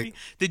contemporary. Like-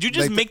 Did you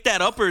just like- make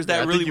that up, or is Yeah,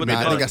 that I really think you what made they Nah,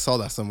 I that call think I it? saw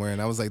that somewhere,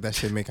 and I was like, that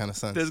shit make kind of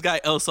sense. This guy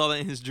L saw that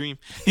in his dream.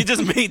 He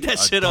just made that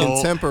shit up. Adult-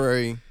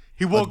 Contemporary.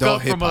 He woke adult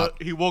up from hip-hop.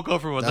 a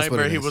That's what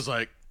nightmare. it He is. was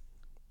like,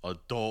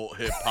 adult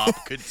hip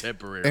hop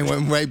contemporary. And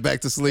went right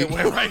back to sleep.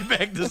 Went right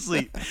back to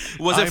sleep.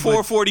 Was it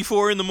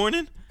 4:44 in the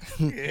morning?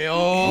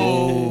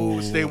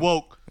 Stay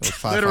woke. was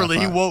 5, Literally,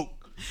 5, 5. he woke.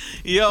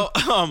 Yo,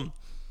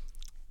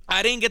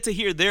 I didn't get to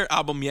hear their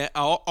album yet.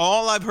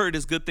 All I've heard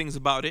is good things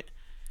about it.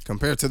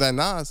 Compared to that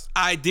Nas.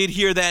 I did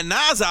hear that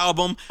Nas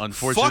album.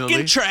 Unfortunately.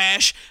 Fucking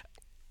trash.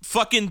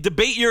 Fucking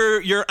debate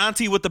your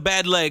auntie with the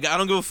bad leg. I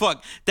don't give a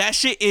fuck. That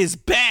shit is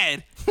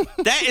bad.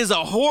 That is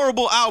a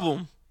horrible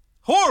album.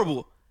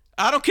 Horrible.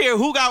 I don't care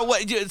who got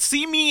what.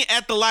 See me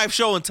at the live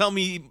show and tell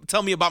me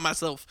about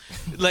myself.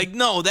 Like,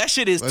 no, that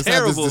shit is Let's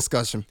terrible. have this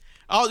discussion.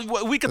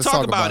 We can Let's talk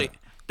talk about about it.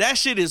 That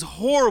shit is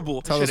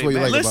horrible. Tell us what you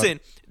like about Listen,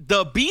 it.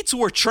 the beats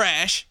were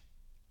trash.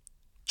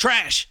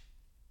 Trash.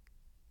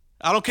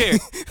 I don't care.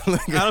 I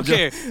don't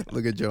care.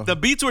 Look at Joe. The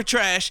beats were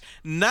trash.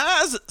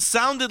 Nas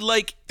sounded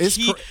like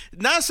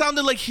Nas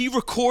sounded like he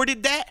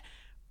recorded that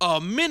a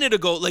minute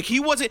ago. Like he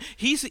wasn't.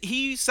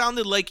 He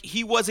sounded like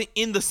he wasn't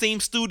in the same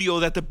studio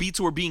that the beats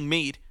were being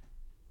made.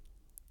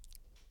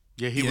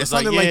 Yeah, he it was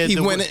sounded like, like he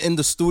went in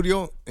the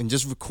studio and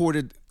just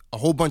recorded a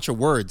whole bunch of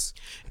words.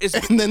 It's,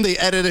 and then they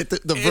edited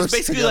the verse. it's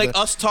basically together. like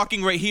us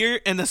talking right here,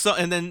 and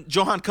then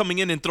Johan coming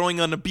in and throwing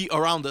on a beat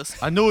around us.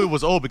 I knew it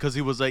was old because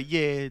he was like,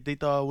 yeah, they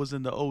thought it was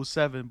in the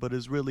 07, but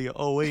it's really a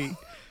 08.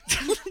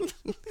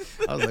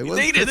 I was like, what?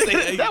 They didn't say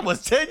that. That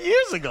was 10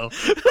 years ago.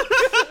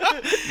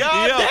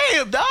 God Yo,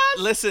 damn, dog.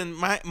 Listen,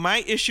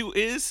 my issue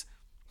is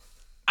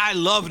I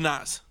love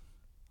Nas.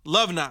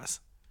 Love Nas.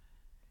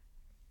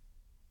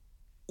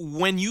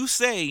 When you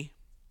say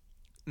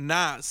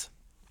Nas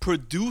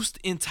produced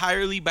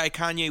entirely by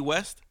Kanye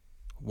West,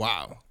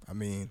 Wow. I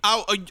mean,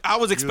 I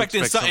was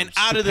expecting expect something something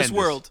out of this stupendous.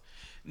 world.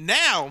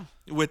 Now,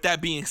 with that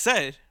being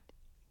said,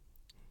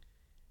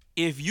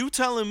 if you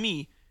telling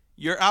me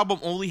your album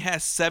only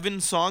has 7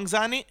 songs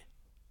on it,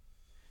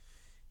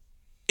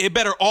 it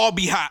better all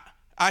be hot.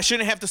 I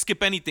shouldn't have to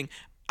skip anything.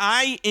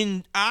 I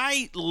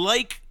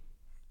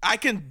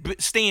can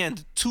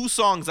stand 2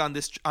 songs on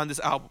this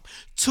album.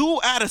 2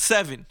 out of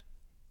 7.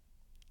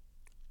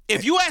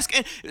 If you ask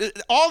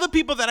all the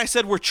people that I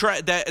said were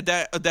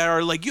that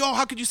are like, yo,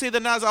 how could you say the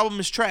Nas album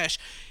is trash?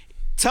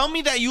 Tell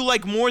me that you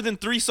like more than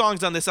 3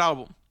 songs on this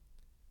album.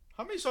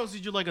 How many songs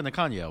did you like on the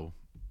Kanye album?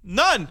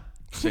 None.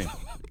 Same.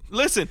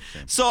 Listen,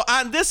 so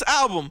on this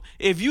album,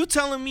 if you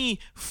telling me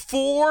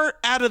 4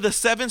 out of the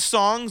 7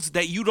 songs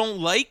that you don't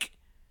like,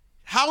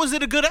 how is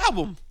it a good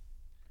album?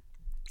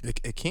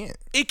 it can't.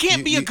 It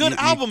can't be a good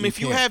album if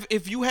you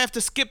can't. have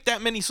to skip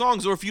that many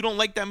songs or if you don't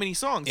like that many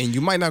songs. And you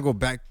might not go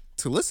back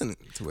to listen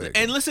to it.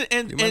 And listen, You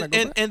might not go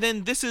back. and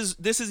then this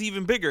is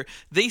even bigger.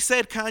 They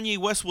said Kanye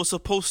West was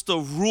supposed to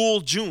rule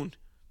June.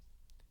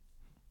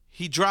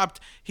 He dropped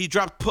his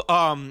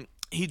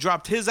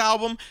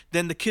album,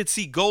 then The Kids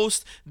See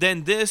Ghost,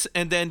 then this,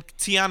 and then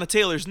Tiana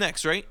Taylor's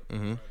next, right?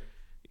 Mm-hmm.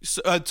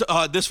 So,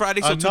 this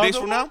Friday, so 2 days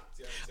from now,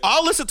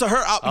 I'll listen to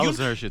her. I'll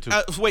listen to her shit too.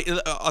 Wait,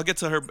 I'll get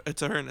to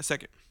her in a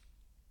second.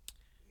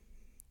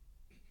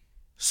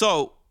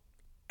 So,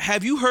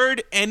 have you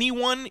heard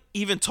anyone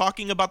even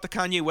talking about the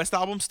Kanye West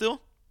album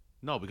still?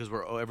 No, because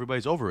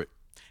everybody's over it.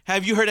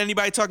 Have you heard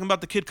anybody talking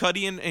about the Kid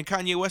Cudi and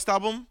Kanye West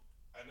album?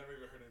 I never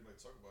even heard anybody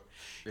talk about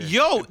it.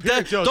 Yo,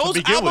 Empiric Joe, to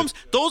begin with.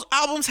 those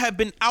albums have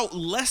been out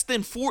less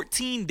than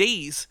 14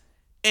 days,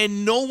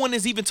 and no one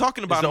is even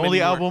talking about It's the them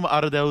only anymore. album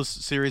out of those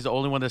series, the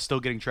only one that's still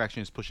getting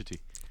traction is Pusha T.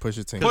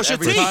 Pusha T. Pusha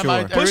Every T. time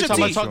I Pusha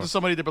talk T. to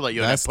somebody, they're like,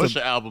 yo, That's that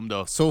Pusha album,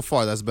 though. So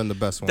far, that's been the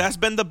best one. That's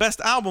been the best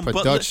album.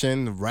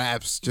 Production,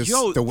 raps, just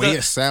Yo, the way the-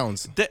 it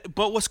sounds.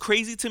 But what's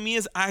crazy to me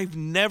is I've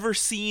never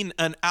seen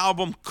an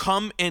album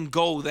come and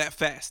go that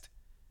fast.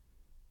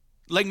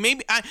 Like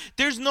maybe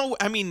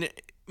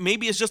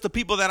maybe it's just the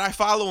people that I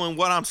follow and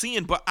what I'm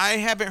seeing, but I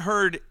haven't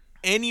heard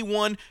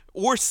anyone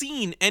or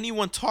seen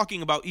anyone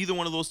talking about either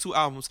one of those 2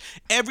 albums.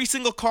 Every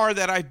single car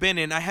that I've been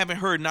in, I haven't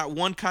heard not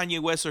one Kanye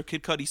West or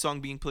Kid Cudi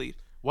song being played.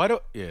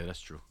 Yeah,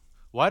 that's true.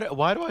 Why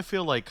do I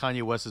feel like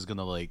Kanye West is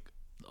gonna like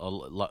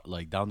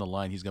down the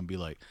line he's gonna be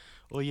like,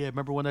 oh yeah,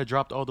 remember when I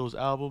dropped all those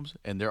albums,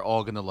 and they're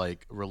all gonna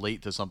like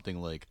relate to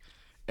something like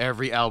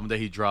every album that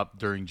he dropped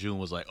during June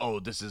was like,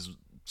 oh, this is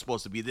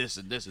supposed to be this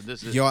and this and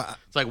this. Yo,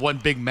 it's like one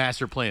big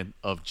master plan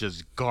of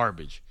just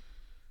garbage.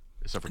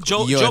 Except for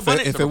Joe Yo,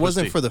 Budden- if it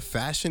wasn't Pussy. for the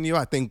fashion,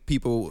 I think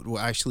people will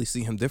actually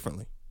see him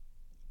differently.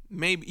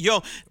 Maybe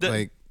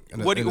Hang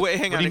on, What do you mean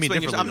explain yourself.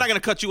 differently? I'm not gonna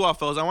cut you off,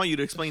 fellas. I want you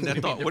to explain that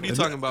thought. What are you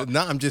talking about?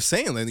 No, I'm just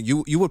saying, like,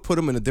 you would put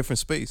him in a different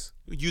space.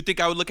 You think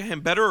I would look at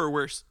him better or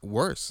worse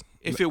Worse.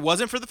 if it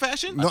wasn't for the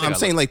fashion? No, think I'm I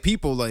saying like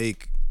people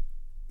like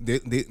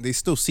they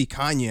still see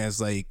Kanye as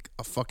like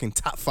a fucking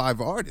top 5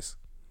 artist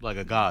like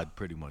a god,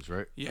 pretty much,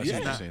 right? Yeah, That's he's what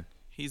you're not. saying.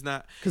 He's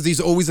not. because he's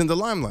always in the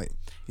limelight.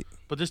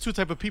 But there's 2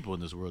 type of people in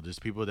this world. There's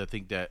people that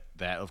think that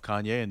of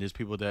Kanye, and there's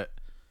people that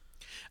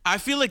I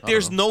feel like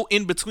there's no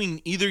in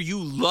between. Either you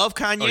love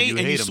Kanye you and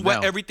you hate him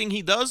sweat now. everything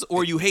he does,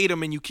 or you hate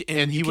him and you can't.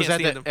 And he you was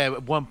can't at stand that him.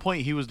 at one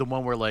point. He was the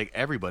one where like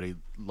everybody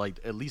like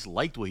at least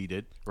liked what he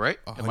did, right?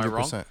 Am I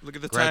wrong? 100%. Look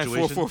at the time,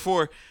 Graduation.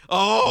 444.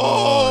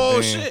 Oh,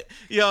 damn. shit.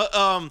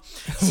 Yeah.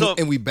 So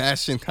And we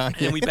bashing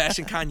Kanye. and we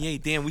bashing Kanye.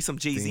 Damn, we some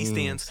Jay-Z Damn,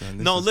 stands. son,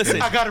 this No, is listen.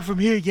 I got it from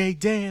here, yay,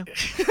 damn.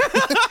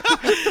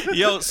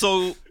 Yo,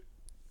 so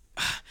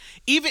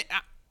even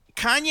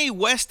Kanye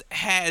West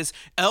has,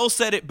 L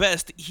said it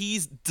best,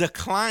 he's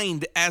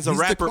declined as a He's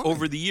rapper declined.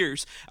 over the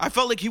years. I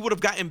felt like he would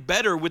have gotten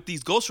better with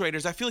these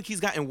ghostwriters. I feel like he's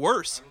gotten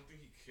worse. I don't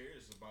think he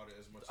cares about it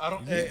as much.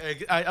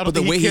 I don't But the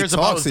think way he he cares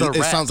talks, about the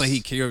it raps. sounds like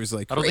he cares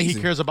like I don't crazy. think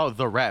he cares about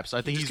the raps.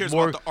 I think just he's cares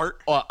more about the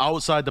art.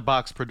 Outside the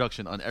box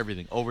production on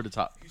everything, over the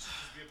top.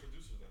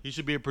 He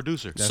should just be a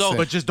producer then. He should be a producer. So-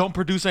 But just don't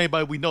produce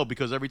anybody we know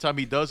because every time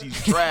he does,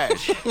 he's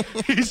trash.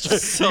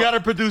 So- you got to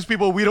produce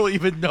people we don't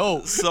even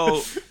know.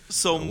 So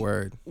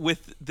Word.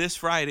 with this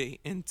Friday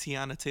and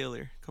Tiana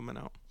Taylor coming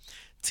out,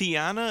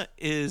 Tiana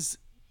is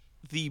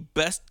the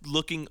best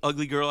looking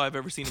ugly girl I've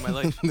ever seen in my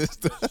life.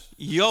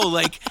 Yo,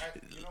 like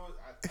You know what?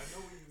 I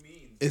know what you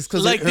mean. It's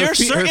because like there's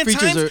certain her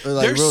features times, are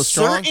like there's real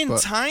strong. certain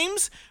but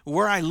times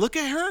where I look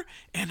at her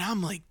and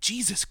I'm like,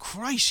 Jesus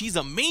Christ, she's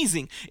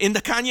amazing. In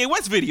the Kanye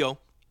West video,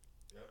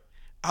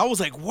 I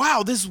was like,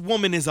 wow, this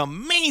woman is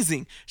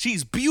amazing.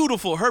 She's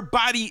beautiful. Her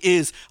body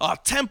is a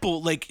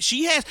temple. Like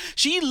she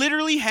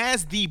literally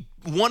has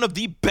one of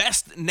the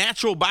best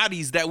natural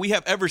bodies that we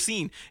have ever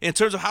seen in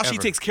terms of how she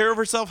takes care of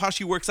herself, how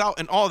she works out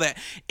and all that.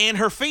 And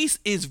her face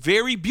is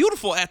very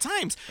beautiful at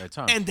times. At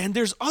times. And then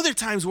there's other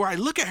times where I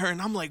look at her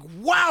and I'm like,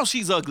 wow,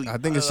 she's ugly. I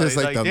think it's just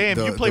like the, damn,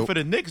 the, you play the- for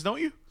the Knicks,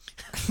 don't you?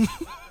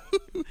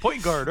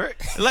 Point guard, right?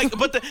 Like,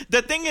 but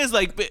the thing is,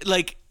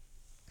 like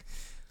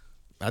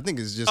I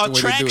think it's just the way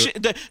they do attraction.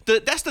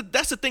 it.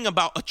 That's the thing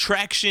about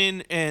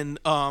attraction and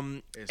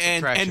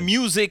attraction. and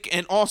music,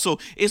 and also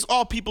it's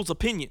all people's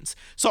opinions.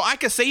 So I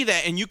could say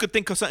that, and you could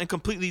think of something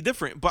completely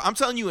different. But I'm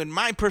telling you, in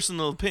my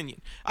personal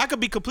opinion, I could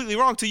be completely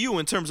wrong to you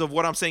in terms of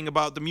what I'm saying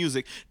about the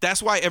music.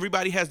 That's why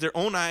everybody has their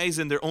own eyes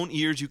and their own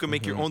ears. You can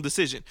make your own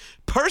decision.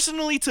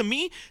 Personally, to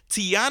me,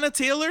 Tiana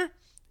Taylor.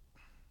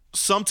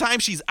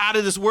 Sometimes she's out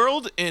of this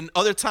world, and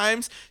other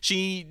times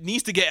she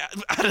needs to get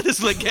out of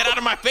this. Like, get out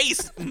of my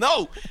face.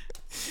 No.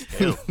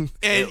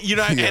 And you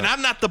know, and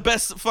I'm not the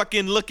best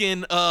fucking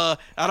looking. I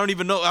don't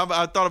even know.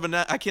 I thought of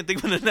I can't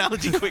think of an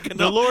analogy quick enough.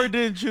 The Lord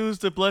didn't choose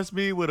to bless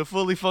me with a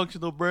fully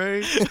functional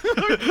brain.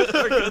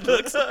 Or good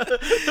looks.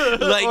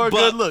 Like, Or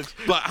good looks.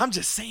 But I'm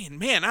just saying,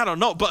 man, I don't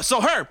know. But so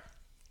her,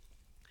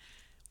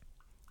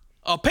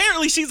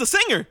 apparently she's a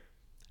singer.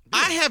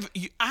 I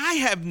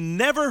have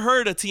never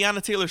heard a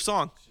Tiana Taylor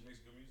song. She makes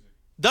good music.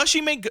 Does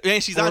she make?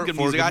 And she's on good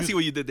for music. good I see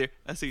what you did there.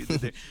 I see what you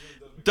did there.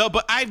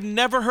 But I've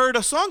never heard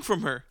a song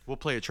from her. We'll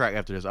play a track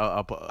after this.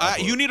 I'll put,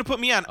 You need to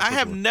put me on. I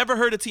have never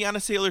heard a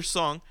Tiana Taylor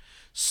song,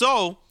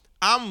 so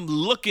I'm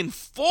looking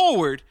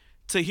forward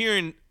to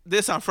hearing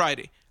this on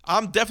Friday.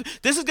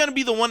 This is gonna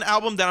be the one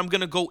album that I'm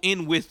gonna go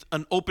in with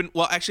an open.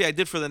 Well, actually, I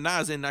did for the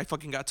Nas, and I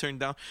fucking got turned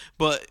down.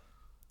 But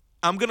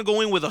I'm gonna go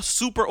in with a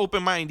super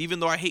open mind, even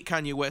though I hate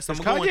Kanye West. Has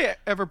I'm going. Kanye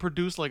ever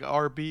produced like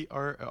R&B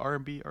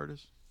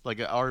artist, like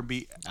an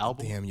R&B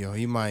album? Damn, yo,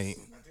 he might.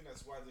 I think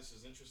that's why this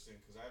is interesting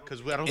because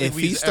Because I don't If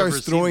think he we've starts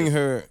ever throwing seen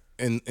her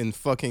in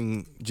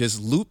fucking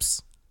just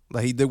loops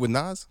like he did with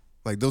Nas,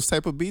 like those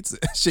type of beats,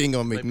 she ain't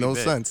gonna make Might be no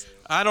big. sense.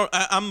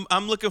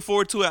 I'm looking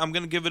forward to it. I'm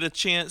gonna give it a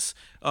chance.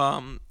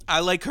 I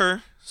like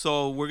her,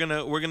 so we're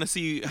gonna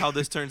see how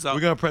this turns out.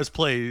 We're gonna press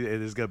play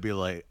and it's gonna be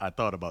like, I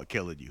thought about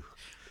killing you.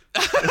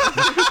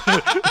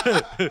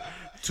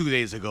 2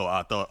 days ago,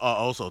 I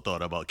also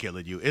thought about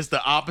killing you. It's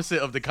the opposite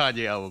of the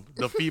Kanye album,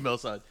 the female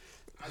side.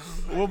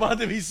 We're about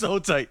to be so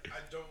tight. I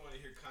don't want to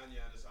hear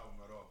Kanye on this album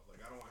at all. Like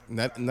I don't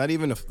want him. Not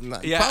even a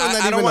Yeah, probably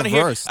not I don't even want a to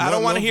hear. verse. I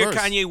don't want to No hear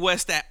verse. Kanye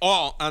West at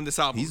all on this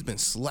album. He's been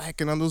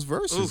slacking on those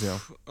verses, yo.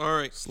 All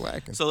right,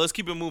 Slacking. so let's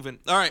keep it moving.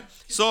 All right,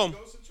 so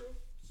Ghost intro?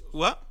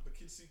 what? The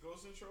Kid See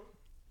Ghost intro?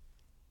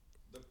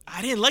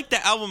 I didn't like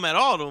that album at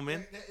all, though,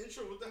 man. That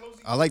intro, what the hell was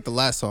he I like the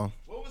last song.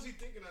 What was he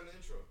thinking on the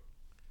intro?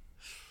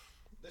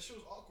 That shit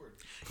was awkward.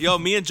 Yo,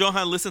 me and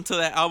Johan listened to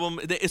that album.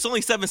 It's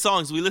only 7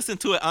 songs. We listened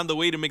to it on the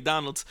way to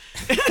McDonald's.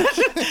 And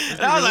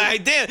I was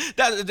like, damn,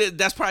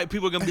 that's probably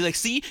people are gonna be like,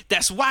 see,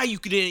 that's why you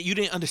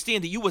didn't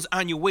understand that you was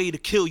on your way to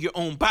kill your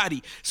own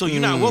body, so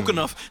you're not woke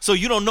enough, so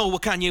you don't know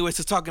what Kanye West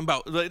is talking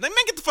about. Like, man,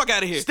 get the fuck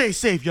out of here. Stay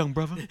safe, young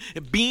brother.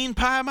 Bean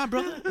pie, my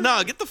brother.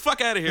 No, get the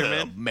fuck out of here,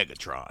 man.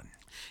 Megatron.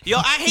 Yo,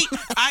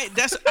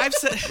 I've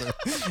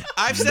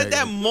said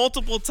that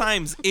multiple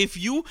times. If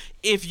you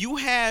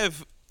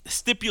have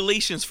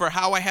stipulations for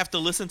how I have to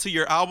listen to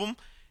your album,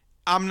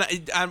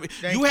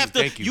 you have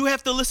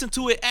to listen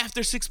to it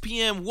after 6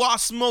 p.m. while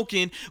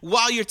smoking,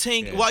 while you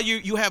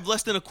have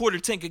less than a quarter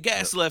tank of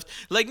gas left.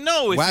 Like,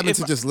 no, What happened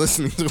to just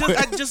listening to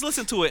it? just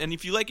listen to it, and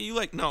if you like it, you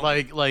like. No,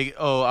 Like,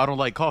 oh, I don't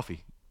like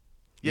coffee.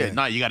 Yeah, Yeah.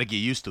 nah, you got to get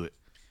used to it.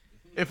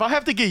 If I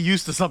have to get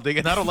used to something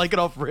and I don't like it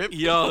off rip,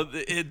 Yo,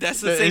 that's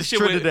the same It's shit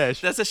with Trinidad.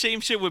 that's the same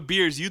shit with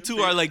beers. You two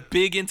are like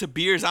big into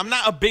beers. I'm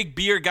not a big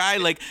beer guy.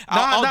 Like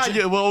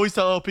we'll always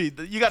tell LP,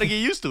 you got to get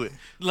used to it.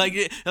 like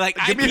Give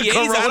me a IPAs. I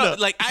Corona. don't,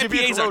 like Give me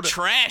a IPAs are Corona.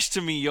 trash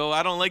to me, yo.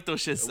 I don't like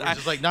those shits. We're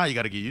just like, nah, you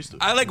got to get used to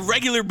it. I like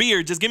regular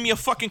beer. Just give me a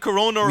fucking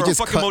Corona or a just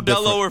fucking cut Modelo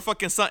different. or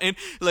fucking something.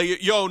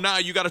 Like, yo, nah,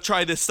 you got to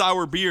try this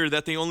sour beer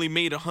that they only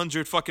made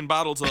 100 fucking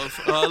bottles of.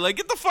 Like,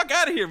 get the fuck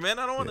out of here, man.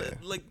 I don't want to.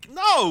 Like,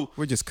 no.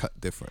 We're just cut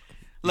different.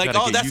 Like,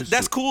 gotta get that's used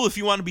that's to it. cool if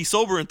you want to be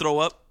sober and throw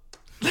up.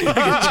 Like, you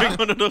can drink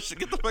one of those shit.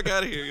 Get the fuck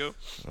out of here, yo.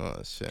 Oh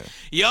shit.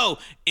 Yo,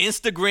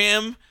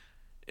 Instagram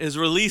is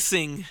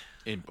releasing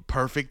In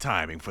perfect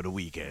timing for the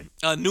weekend.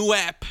 a new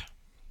app,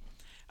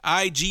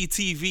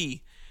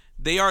 IGTV.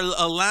 They are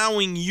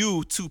allowing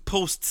you to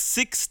post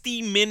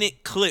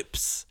 60-minute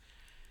clips.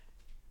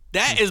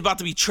 That is about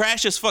to be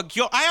trash as fuck.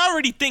 Yo, I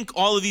already think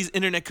all of these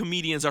internet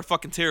comedians are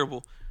fucking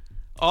terrible.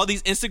 All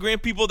these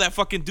Instagram people that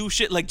fucking do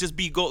shit like just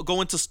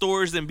go into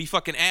stores and be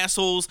fucking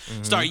assholes,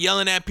 start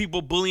yelling at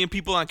people, bullying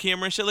people on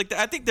camera and shit like that.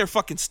 I think they're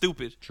fucking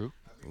stupid. True.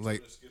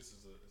 Like, Skits is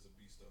a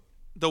beast though.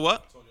 The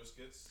what? Antonio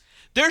Skits.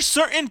 There's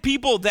certain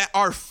people that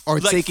are Are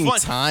like, taking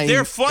time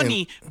They're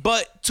funny,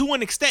 but to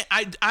an extent,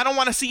 I don't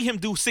want to see him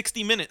do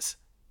 60 minutes.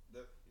 I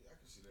can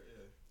see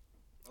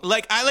that. Yeah.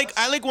 Like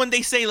I like when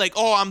they say like,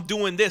 "Oh, I'm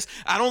doing this."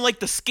 I don't like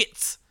the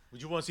skits. Would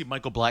you want to see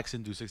Michael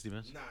Blackson do 60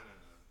 minutes? Nah.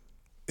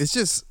 it's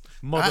just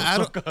I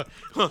don't.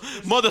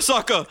 Motherfucker. Mother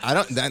sucker. I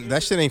don't.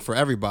 That shit ain't for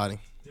everybody.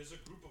 There's a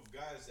group of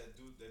guys that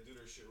do their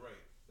shit right.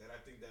 That I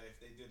think that if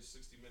they did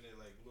 60-minute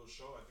like little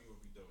show, I think it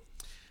would be dope.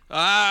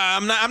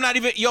 I'm not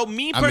even. Yo,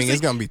 me I personally, mean,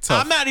 it's gonna be tough.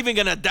 I'm not even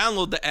gonna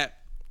download the app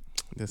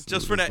This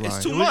just dude for is that. It's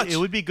lying. too much. It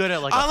would be good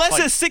at like Unless a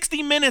fight. it's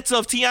 60 minutes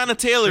of Tiana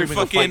Taylor Streaming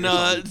a fucking fight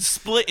or something.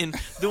 splitting,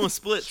 doing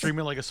splits.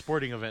 Streaming like a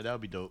sporting event. That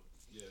would be dope.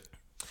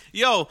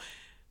 Yo,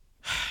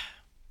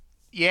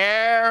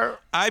 Yeah.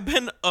 I've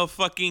been a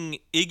fucking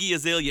Iggy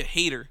Azalea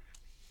hater.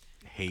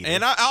 Hate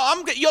And it.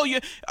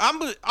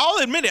 I'll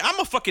admit it. I'm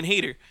a fucking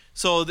hater.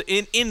 So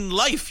in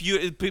life,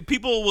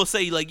 people will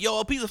say like, "Yo,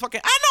 a piece of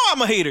fucking." I know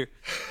I'm a hater.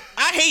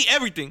 I hate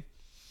everything.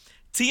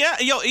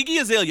 Iggy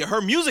Azalea,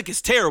 her music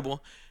is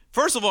terrible.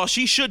 First of all,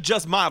 she should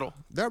just model.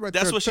 That right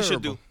That's there what she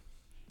should terrible. do.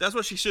 That's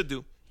what she should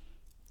do.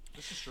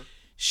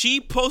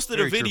 She posted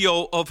Very a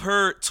video of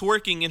her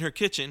twerking in her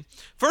kitchen.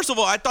 First of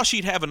all, I thought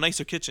she'd have a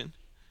nicer kitchen.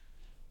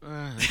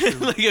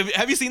 Like,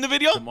 have you seen the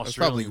video? That's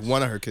probably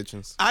one of her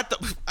kitchens. I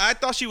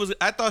thought she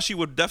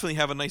would definitely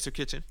have a nicer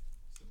kitchen.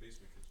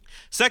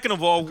 Second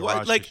of all,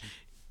 garage kitchen.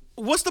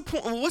 what's the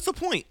point? What's the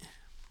point?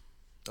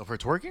 Of her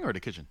twerking or the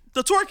kitchen?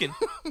 The twerking.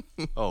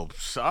 Oh,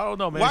 I don't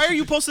know, man. Why are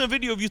you posting a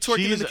video of you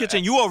twerking in the She's-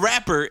 kitchen? You a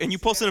rapper and you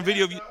posting a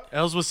video of you.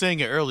 Els was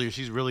saying it earlier.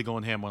 She's really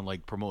going ham on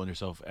like promoting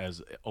herself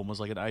as almost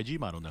like an IG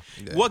model now.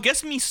 What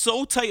gets me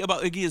so tight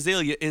about Iggy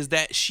Azalea is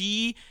that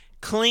she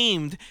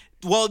claimed.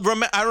 Well,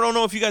 I don't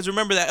know if you guys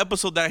remember that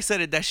episode that I said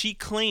it, that she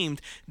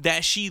claimed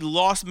that she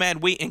lost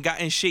mad weight and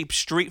got in shape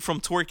straight from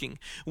twerking.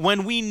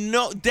 When we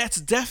know that's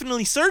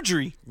definitely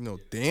surgery. You know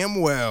damn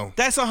well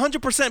That's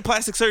 100%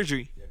 plastic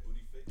surgery.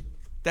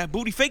 That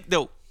booty fake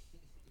though.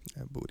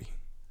 that booty.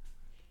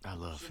 I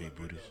love fake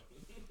booties.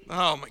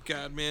 Oh my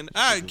god, man!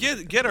 All right,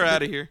 get her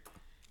out of here.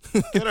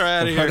 Get her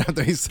out of here. Right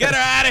after he said Get her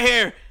out of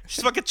here.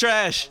 She's fucking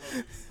trash.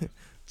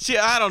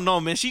 I don't know,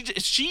 man.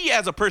 She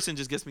as a person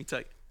just gets me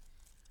tight.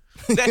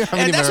 haven't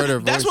even heard her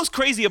That's voice. what's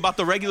crazy about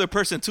the regular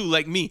person too,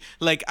 like me.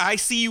 Like I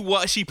see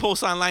what she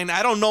posts online.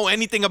 I don't know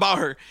anything about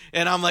her,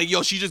 and I'm like,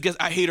 yo, she just gets.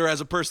 I hate her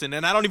as a person,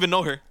 and I don't even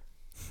know her.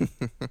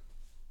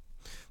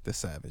 the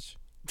savage.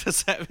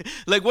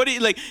 Like what do you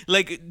like?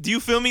 Do you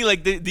feel me?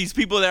 Like these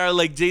people that are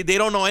like they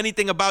don't know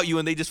anything about you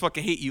and they just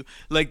fucking hate you.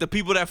 Like the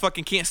people that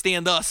fucking can't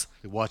stand us.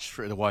 The watch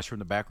from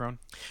the background.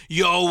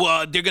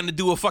 Yo, they're gonna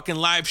do a fucking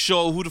live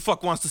show. Who the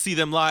fuck wants to see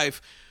them live?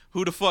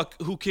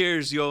 Who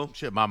cares, yo?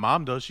 Shit, my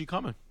mom does. She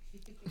coming.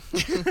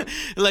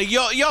 Like,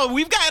 yo,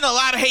 we've gotten a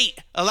lot of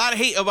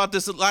hate about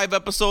this live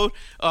episode.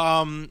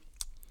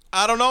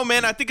 I don't know,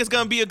 man. I think it's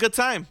gonna be a good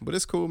time. But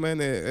it's cool, man.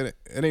 It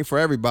ain't for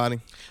everybody.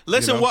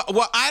 Listen, You know?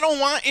 what I don't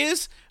want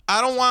is I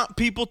don't want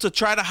people to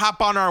try to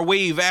hop on our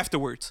wave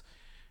afterwards,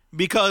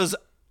 because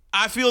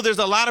I feel there's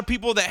a lot of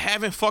people that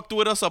haven't fucked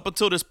with us up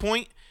until this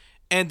point.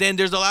 And then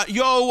there's a lot.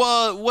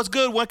 Yo, what's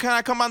good? When can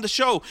I come on the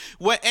show?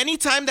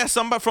 Anytime that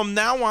somebody from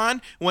now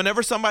on,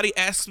 whenever somebody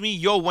asks me,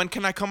 yo, when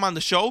can I come on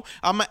the show?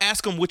 I'm gonna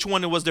ask them which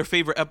one was their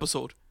favorite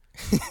episode.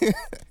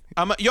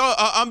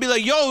 I'll be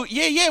like, yo,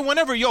 yeah,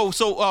 whenever, yo.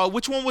 So,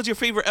 which one was your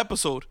favorite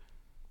episode?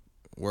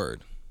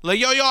 Word. Like,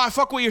 yo, I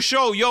fuck with your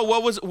show. Yo,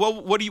 what was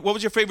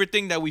your favorite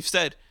thing that we've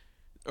said,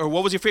 or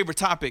what was your favorite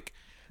topic?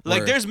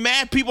 Like, Word. there's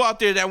mad people out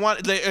there that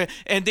want,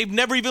 and they've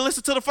never even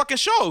listened to the fucking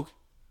show.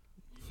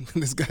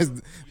 This guy's.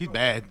 He's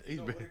bad. You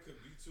know what it could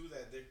be too,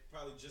 that they're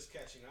probably just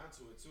catching on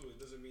to it too. It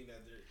doesn't mean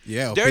that they're.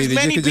 Yeah. There's they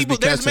many could just be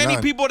people. There's catching many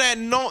on. people that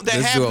know that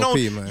Let's have do known.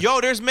 LP, man.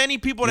 Yo, there's many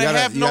people that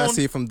have You known. gotta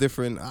see it from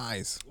different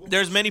eyes.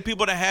 There's many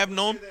people that have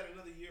known. Say that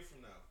another year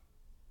from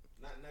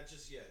now. Not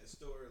just yet. It's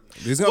still early.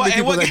 There's gonna be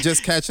people that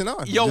just catching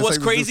on. Yo, just what's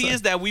like we crazy just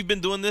is that we've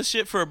been doing this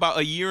shit for about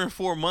a year and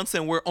 4 months,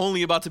 and we're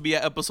only about to be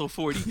at episode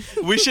 40.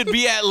 We should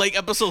be at like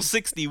episode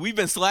 60. We've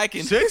been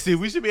slacking. 60.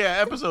 We should be at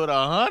episode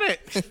 100.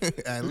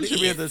 At We should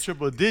be at the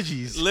triple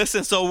digis.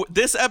 Listen, so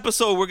this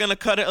episode we're gonna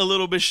cut it a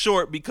little bit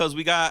short because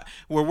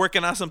we're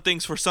working on some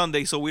things for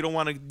Sunday, so we don't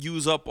want to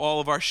use up all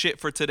of our shit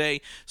for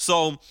today.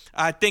 So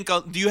I think,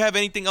 do you have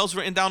anything else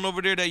written down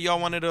over there that y'all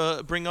wanted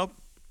to bring up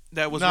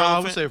that was relevant? I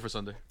would say for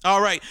Sunday.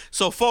 All right,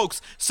 so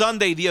folks,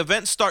 Sunday the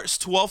event starts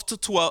 12 to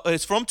 12.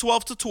 It's from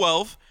 12 to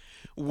 12.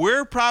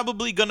 We're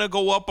probably gonna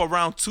go up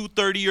around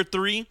 2:30 or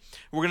 3.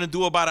 We're gonna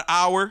do about an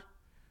hour.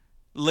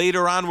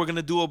 Later on, we're going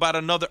to do about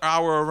another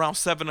hour around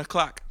 7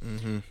 o'clock.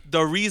 Mm-hmm.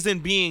 The reason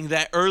being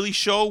that early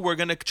show, we're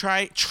going to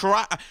try,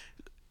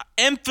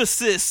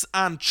 emphasis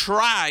on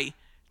try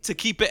to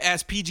keep it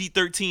as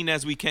PG-13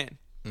 as we can.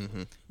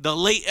 Mm-hmm. The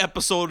late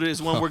episode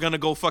is when we're going to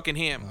go fucking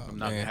ham. I'm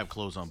not going to have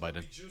clothes on by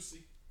then.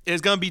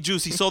 It's going to be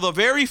juicy. So the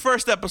very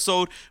first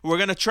episode, we're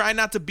going to try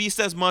not to beast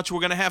as much.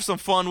 We're going to have some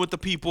fun with the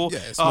people.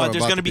 Yeah,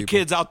 there's going to be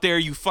kids out there,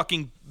 you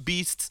fucking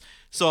beasts.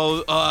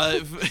 So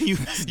you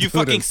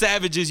fucking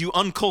savages, you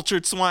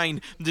uncultured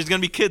swine. There's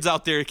going to be kids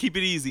out there. Keep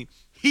it easy.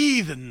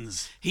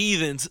 Heathens.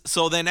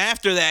 So then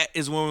after that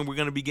is when we're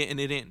going to be getting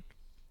it in.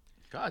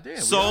 God damn.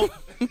 So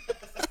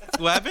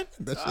what happened?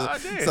 That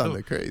shit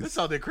sounded crazy. That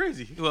sounded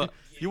crazy. Well,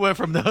 you went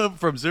from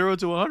 0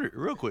 to 100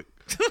 real quick.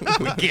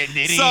 We're getting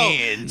it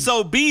in.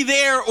 So be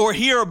there or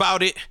hear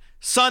about it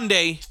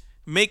Sunday,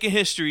 making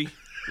history.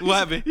 What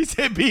happened? He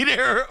said be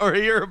there or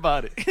hear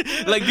about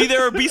it. Like be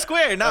there or be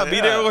square. No,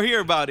 be there or hear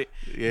about it.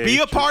 Yeah, be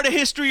a part of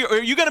history, or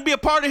you're going to be a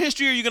part of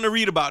history, or you're going to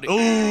read about it.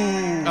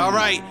 Ooh. All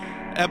right.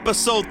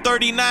 Episode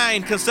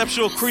 39,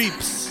 Conceptual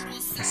Creeps.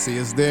 See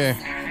us there.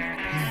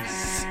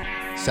 Peace.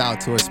 Shout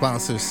out to our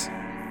sponsors.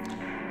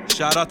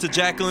 Shout out to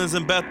Jacqueline's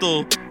and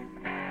Bethel.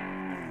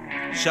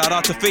 Shout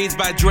out to Fades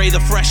by Dre, the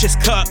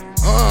freshest cut.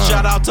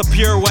 Shout out to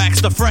Pure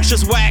Wax, the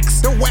freshest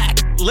wax. The whack.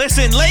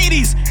 Listen,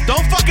 ladies,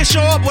 don't fucking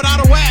show up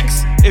without a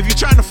wax if you're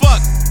trying to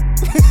fuck.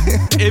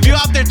 If you're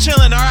out there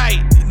chilling, all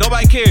right,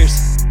 nobody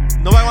cares.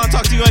 Nobody want to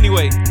talk to you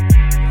anyway.